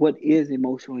is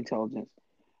emotional intelligence.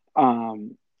 A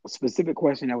specific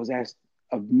question that was asked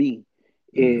of me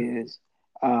mm. is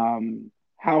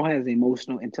how has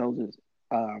emotional intelligence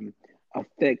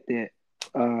affected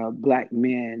black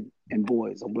men and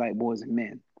boys, or black boys and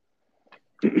men?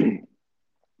 And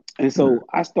Right. so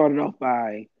I started off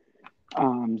by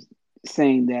um,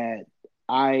 saying that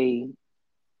I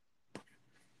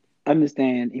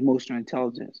understand emotional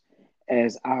intelligence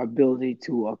as our ability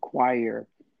to acquire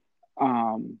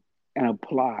and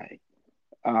apply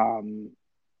um,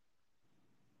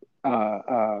 uh,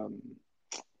 um,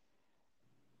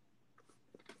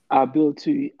 our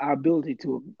ability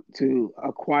to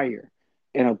acquire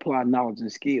and apply knowledge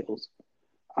and skills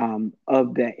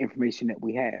of that information that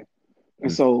we have.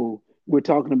 And Mm. so we're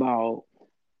talking about,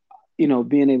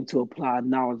 being able to apply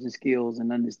knowledge and skills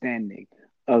and understanding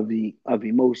of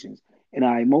emotions. And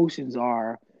our emotions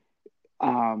are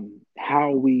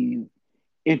how we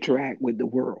interact with the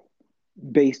world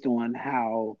based on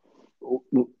how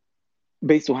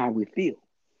based on how we feel.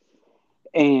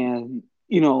 And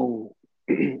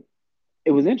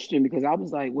it was interesting because I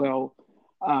was like, well,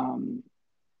 um,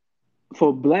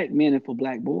 for black men and for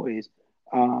black boys,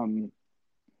 um,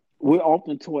 we're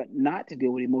often taught not to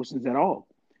deal with emotions at all.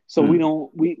 So we Mm.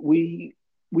 don't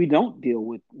we don't deal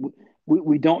with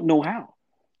we don't know how,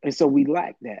 and so we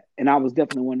lack that. And I was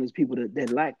definitely one of those people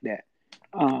that lacked that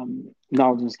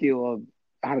knowledge and skill of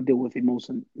how to deal with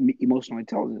emotional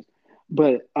intelligence.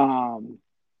 But I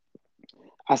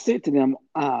said to them,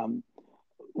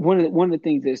 one of the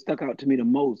things that stuck out to me the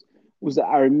most was that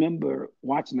I remember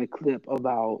watching a clip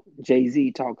about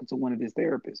Jay-Z talking to one of his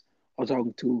therapists or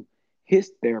talking to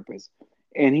his therapist,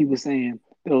 and he was saying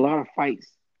that a lot of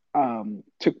fights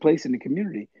took place in the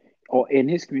community or in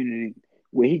his community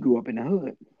where he grew up in the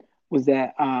hood. Was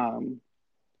that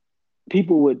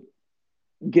people would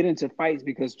get into fights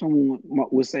because someone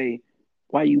would say,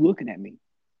 "Why are you looking at me?"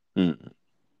 Mm.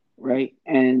 Right,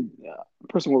 and the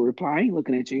person would reply, "I ain't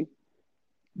looking at you."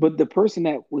 But the person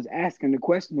that was asking the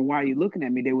question, why are you looking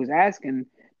at me? They was asking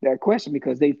that question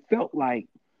because they felt like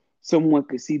someone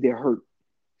could see their hurt,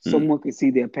 Mm. someone could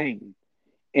see their pain,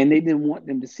 and they didn't want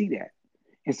them to see that.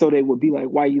 And so they would be like,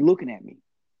 why are you looking at me?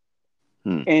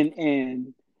 Mm.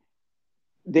 And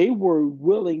they were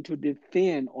willing to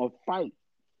defend or fight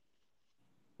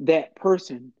that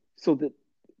person so that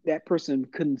that person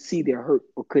couldn't see their hurt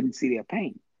or couldn't see their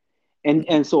pain.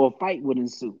 And so a fight would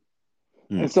ensue.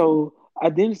 And Mm. so I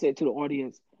then said to the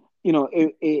audience,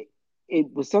 it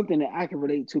was something that I could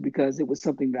relate to because it was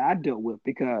something that I dealt with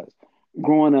because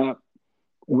growing up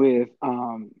with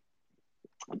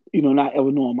not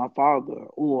ever knowing my father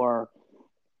or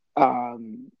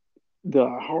um the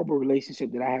horrible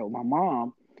relationship that I had with my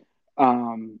mom,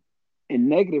 um and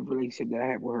negative relationship that I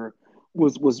had with her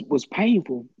was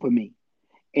painful for me.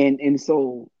 And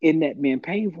so in that being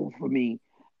painful for me,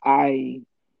 I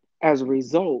as a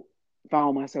result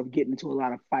found myself getting into a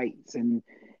lot of fights and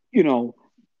you know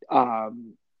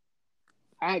um,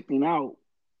 acting out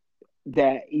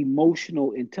that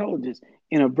emotional intelligence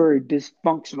in a very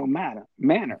dysfunctional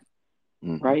manner,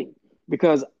 Mm. right?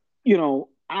 Because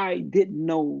I didn't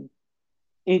know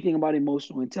anything about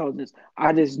emotional intelligence.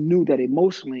 I just knew that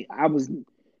emotionally I was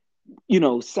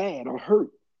sad or hurt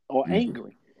or Mm.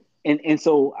 angry. And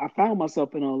so I found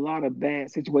myself in a lot of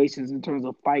bad situations in terms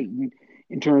of fighting,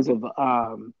 in terms of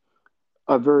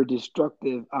a very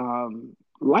destructive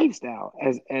lifestyle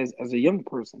as a young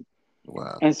person.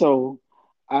 Wow. And so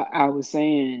I was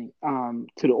saying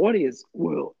to the audience,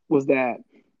 well, was that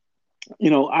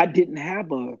I didn't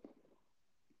have a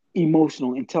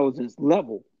emotional intelligence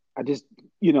level. I just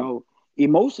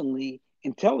emotionally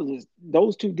intelligence,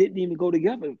 those two didn't even go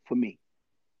together for me.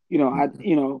 I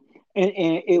Mm.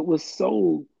 and it was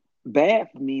so bad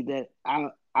for me that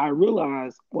I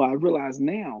realized, well, I realize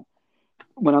now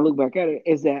when I look back at it,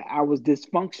 is that I was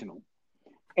dysfunctional.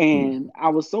 And Mm. I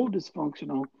was so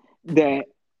dysfunctional that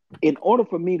in order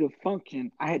for me to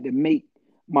function, I had to make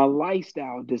my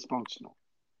lifestyle dysfunctional.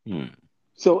 Mm.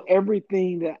 So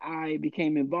everything that I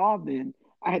became involved in,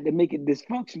 I had to make it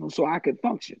dysfunctional so I could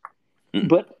function. Mm.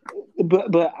 But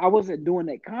but I wasn't doing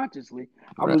that consciously.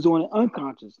 I Right. was doing it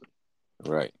unconsciously,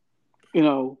 Right. you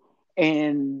know.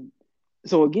 And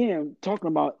so again, talking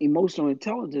about emotional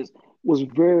intelligence was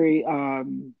very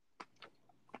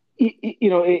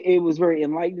it was very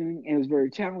enlightening and it was very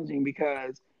challenging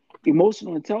because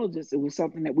emotional intelligence, it was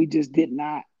something that we just did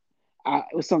not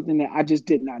it was something that I just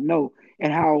did not know.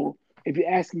 And how, if you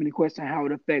ask me the question how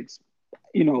it affects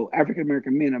African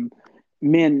American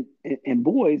men and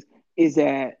boys, is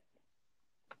that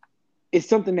it's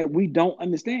something that we don't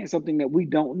understand, something that we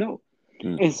don't know.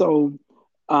 And Mm. so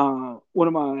one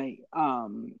of my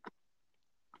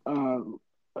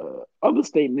uh, other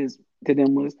statements to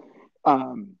them was,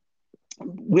 um,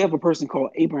 we have a person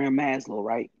called Abraham Maslow,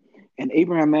 right? And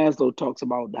Abraham Maslow talks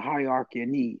about the hierarchy of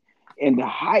need. And the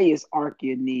highest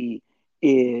hierarchy of need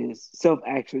is self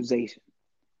actualization,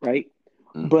 right?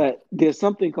 Mm. But there's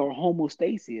something called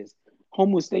homostasis.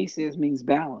 Homostasis means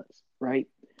balance, right?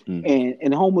 Mm.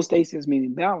 And homostasis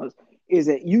meaning balance is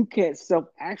that you can't self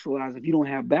actualize if you don't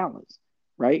have balance,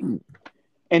 right? Mm.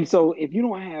 And so if you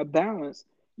don't have balance,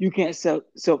 you can't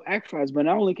self actualize. But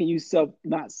not only can you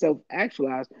not self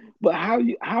actualize, but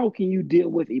how can you deal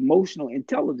with emotional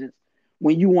intelligence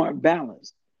when you aren't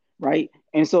balanced, right?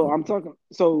 And so I'm talking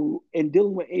so in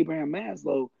dealing with Abraham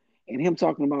Maslow and him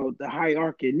talking about the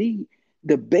hierarchy of need,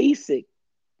 the basic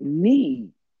need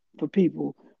for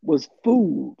people was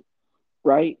food,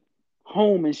 right?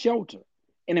 Home and shelter.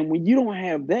 And then when you don't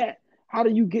have that, how do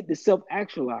you get to self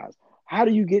actualize? How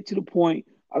do you get to the point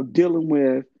of dealing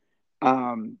with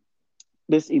um,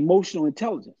 this emotional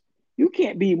intelligence? You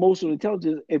can't be emotional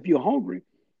intelligent if you're hungry,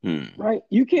 right?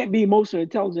 You can't be emotional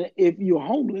intelligent if you're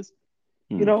homeless.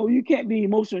 You know, you can't be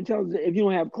emotional intelligent if you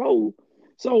don't have clothes.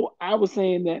 So I was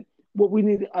saying that what we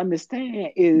need to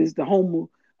understand is the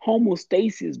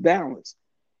homostasis balance.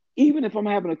 Even if I'm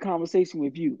having a conversation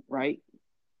with you, right?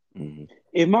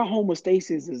 If my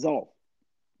homeostasis is off,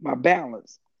 my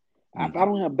balance, if I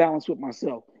don't have balance with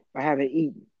myself, if I haven't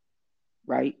eaten,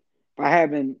 right? If I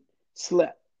haven't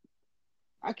slept,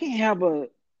 I can't have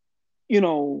you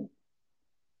know,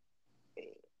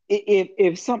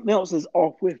 if something else is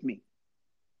off with me,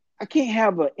 I can't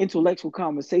have an intellectual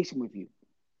conversation with you.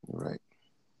 Right.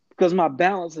 Because my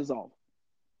balance is off.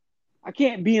 I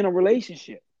can't be in a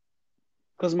relationship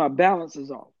because my balance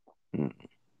is off.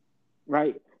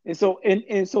 Right. And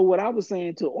so what I was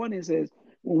saying to the audience is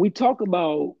when we talk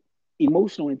about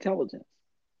emotional intelligence,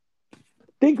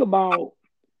 think about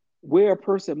where a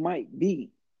person might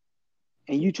be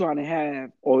and you trying to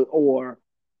have or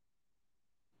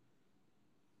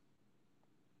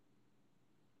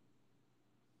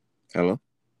Hello?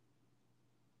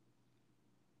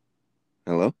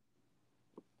 Hello?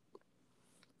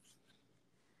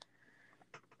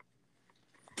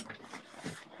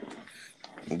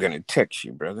 I'm gonna text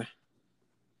you, brother.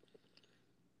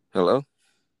 Hello?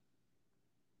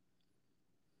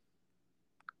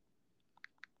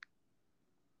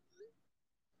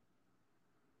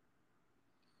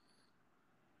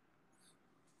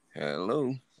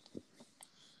 Hello?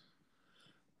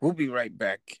 We'll be right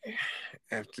back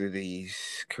after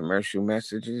these commercial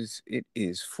messages. It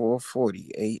is 4:40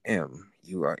 a.m.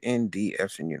 You are in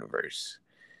DF Universe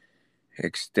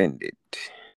Extended.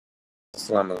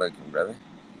 Assalamu alaikum, brother.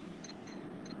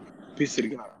 peace to the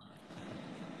God.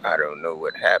 I don't know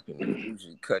what happened. It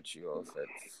usually cuts you off at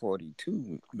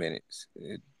 42 minutes.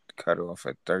 It cut off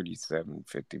at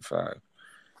 37:55.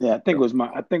 Yeah, I think it was my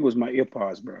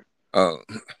earpods, bro. Oh,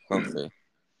 okay.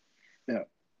 Yeah.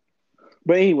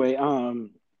 But anyway,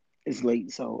 it's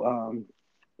late, so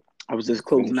I was just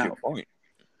closing Finish your out. point.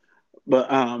 But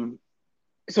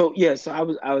so yeah, so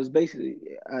I was basically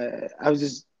I was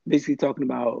just basically talking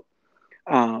about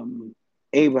um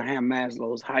Abraham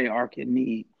Maslow's hierarchy of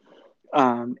need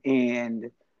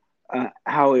and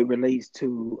how it relates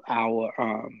to our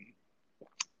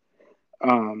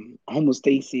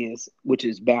homeostasis, which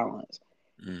is balance,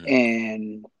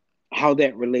 and how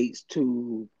that relates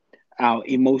to our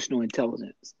emotional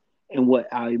intelligence and what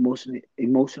our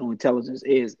emotional intelligence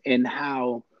is, and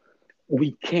how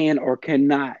we can or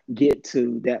cannot get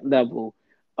to that level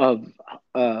of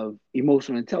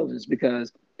emotional intelligence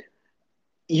because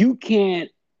you can't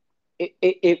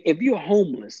if you're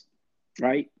homeless,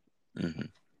 right?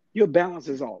 Your balance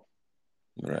is off.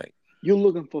 Right. You're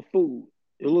looking for food.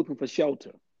 You're looking for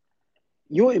shelter.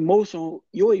 Your emotional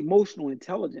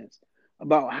intelligence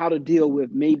about how to deal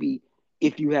with maybe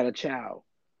if you had a child,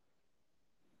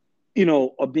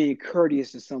 or being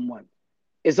courteous to someone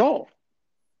is off.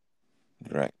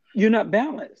 Right. You're not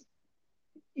balanced.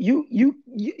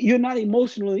 You're not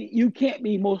emotionally. You can't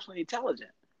be emotionally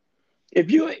intelligent if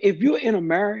you're in a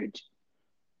marriage,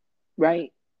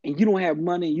 right? And you don't have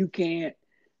money, you can't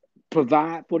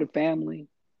provide for the family.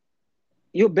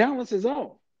 Your balance is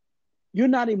off. You're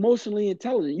not emotionally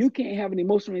intelligent. You can't have an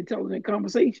emotionally intelligent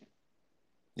conversation.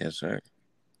 Yes, sir.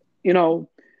 You know,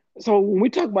 so when we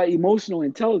talk about emotional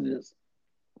intelligence,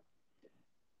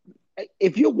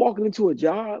 if you're walking into a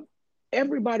job,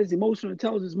 everybody's emotional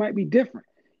intelligence might be different.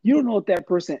 You don't know if that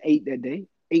person ate that day,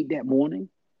 ate that morning,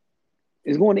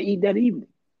 is going to eat that evening.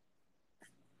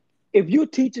 If you're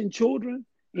teaching children,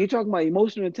 and you're talking about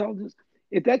emotional intelligence,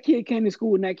 if that kid came to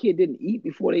school and that kid didn't eat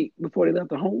before they left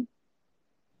the home,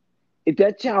 if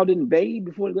that child didn't bathe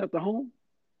before they left the home,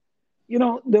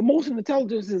 the emotional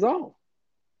intelligence is off.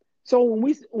 So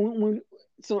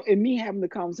so in me having the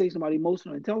conversation about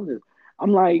emotional intelligence,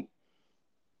 I'm like,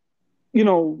 you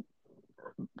know,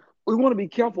 we want to be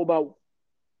careful about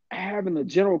having a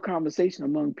general conversation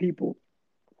among people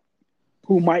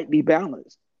who might be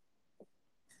balanced,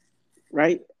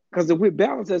 right? Because if we're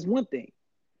balanced, that's one thing.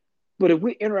 But if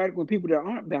we interact with people that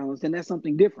aren't balanced, then that's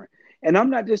something different. And I'm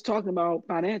not just talking about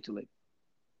financially.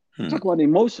 I'm Hmm. talking about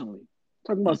emotionally. I'm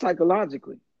talking Hmm. about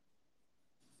psychologically,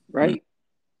 Hmm. right?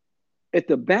 If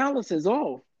the balance is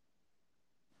off,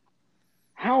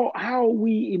 how are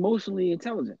we emotionally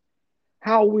intelligent?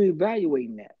 How are we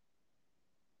evaluating that?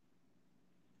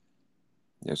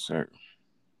 Yes, sir.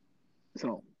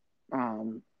 So,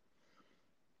 um,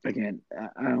 again,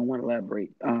 I don't want to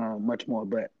elaborate much more,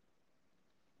 but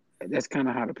that's kind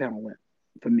of how the panel went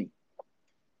for me.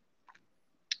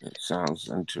 It sounds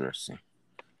interesting.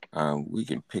 We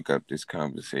can pick up this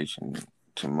conversation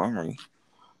tomorrow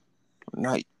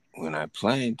night when I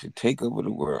plan to take over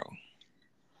the world.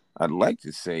 I'd like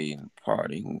to say in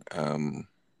parting,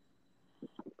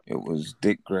 it was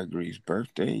Dick Gregory's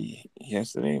birthday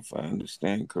yesterday, if I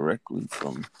understand correctly,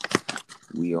 from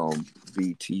We All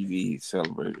BTV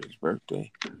celebrated his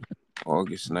birthday,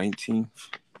 August 19th.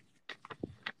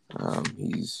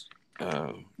 He's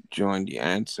joined the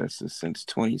ancestors since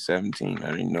 2017.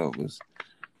 I didn't know it was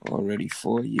already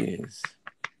 4 years.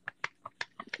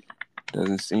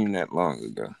 Doesn't seem that long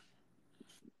ago.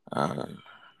 Uh,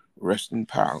 Rest in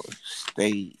power.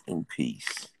 Stay in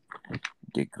peace,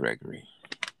 Dick Gregory.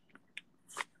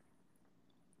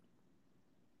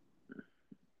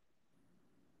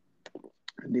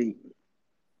 Indeed.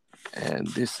 And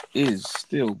this is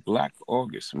still Black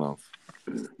August month.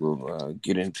 We'll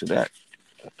get into that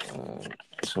uh,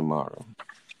 tomorrow.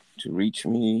 To reach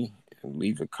me and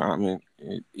leave a comment,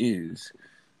 it is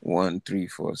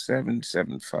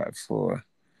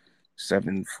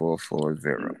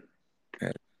 1-347-754-7440.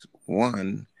 That's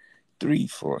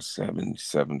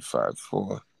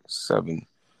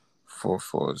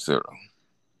 1-347-754-7440.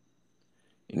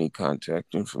 Any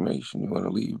contact information you want to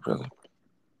leave, brother?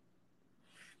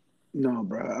 No,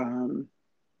 bro.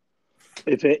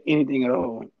 If anything at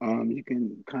all, you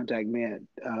can contact me at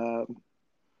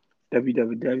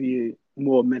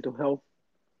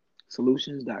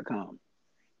www.morementalhealthsolutions.com.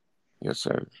 Yes,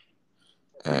 sir.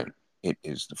 And it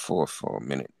is the 4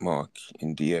 minute mark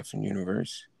in DF and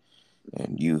Universe.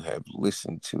 And you have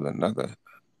listened to another.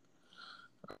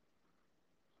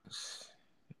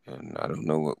 And I don't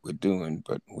know what we're doing,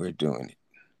 but we're doing it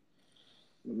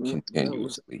Well,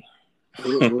 continuously.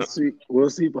 we'll see. We'll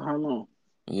see for how long.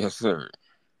 Yes, sir.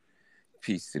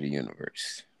 Peace to the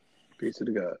universe. Peace to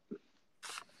the God.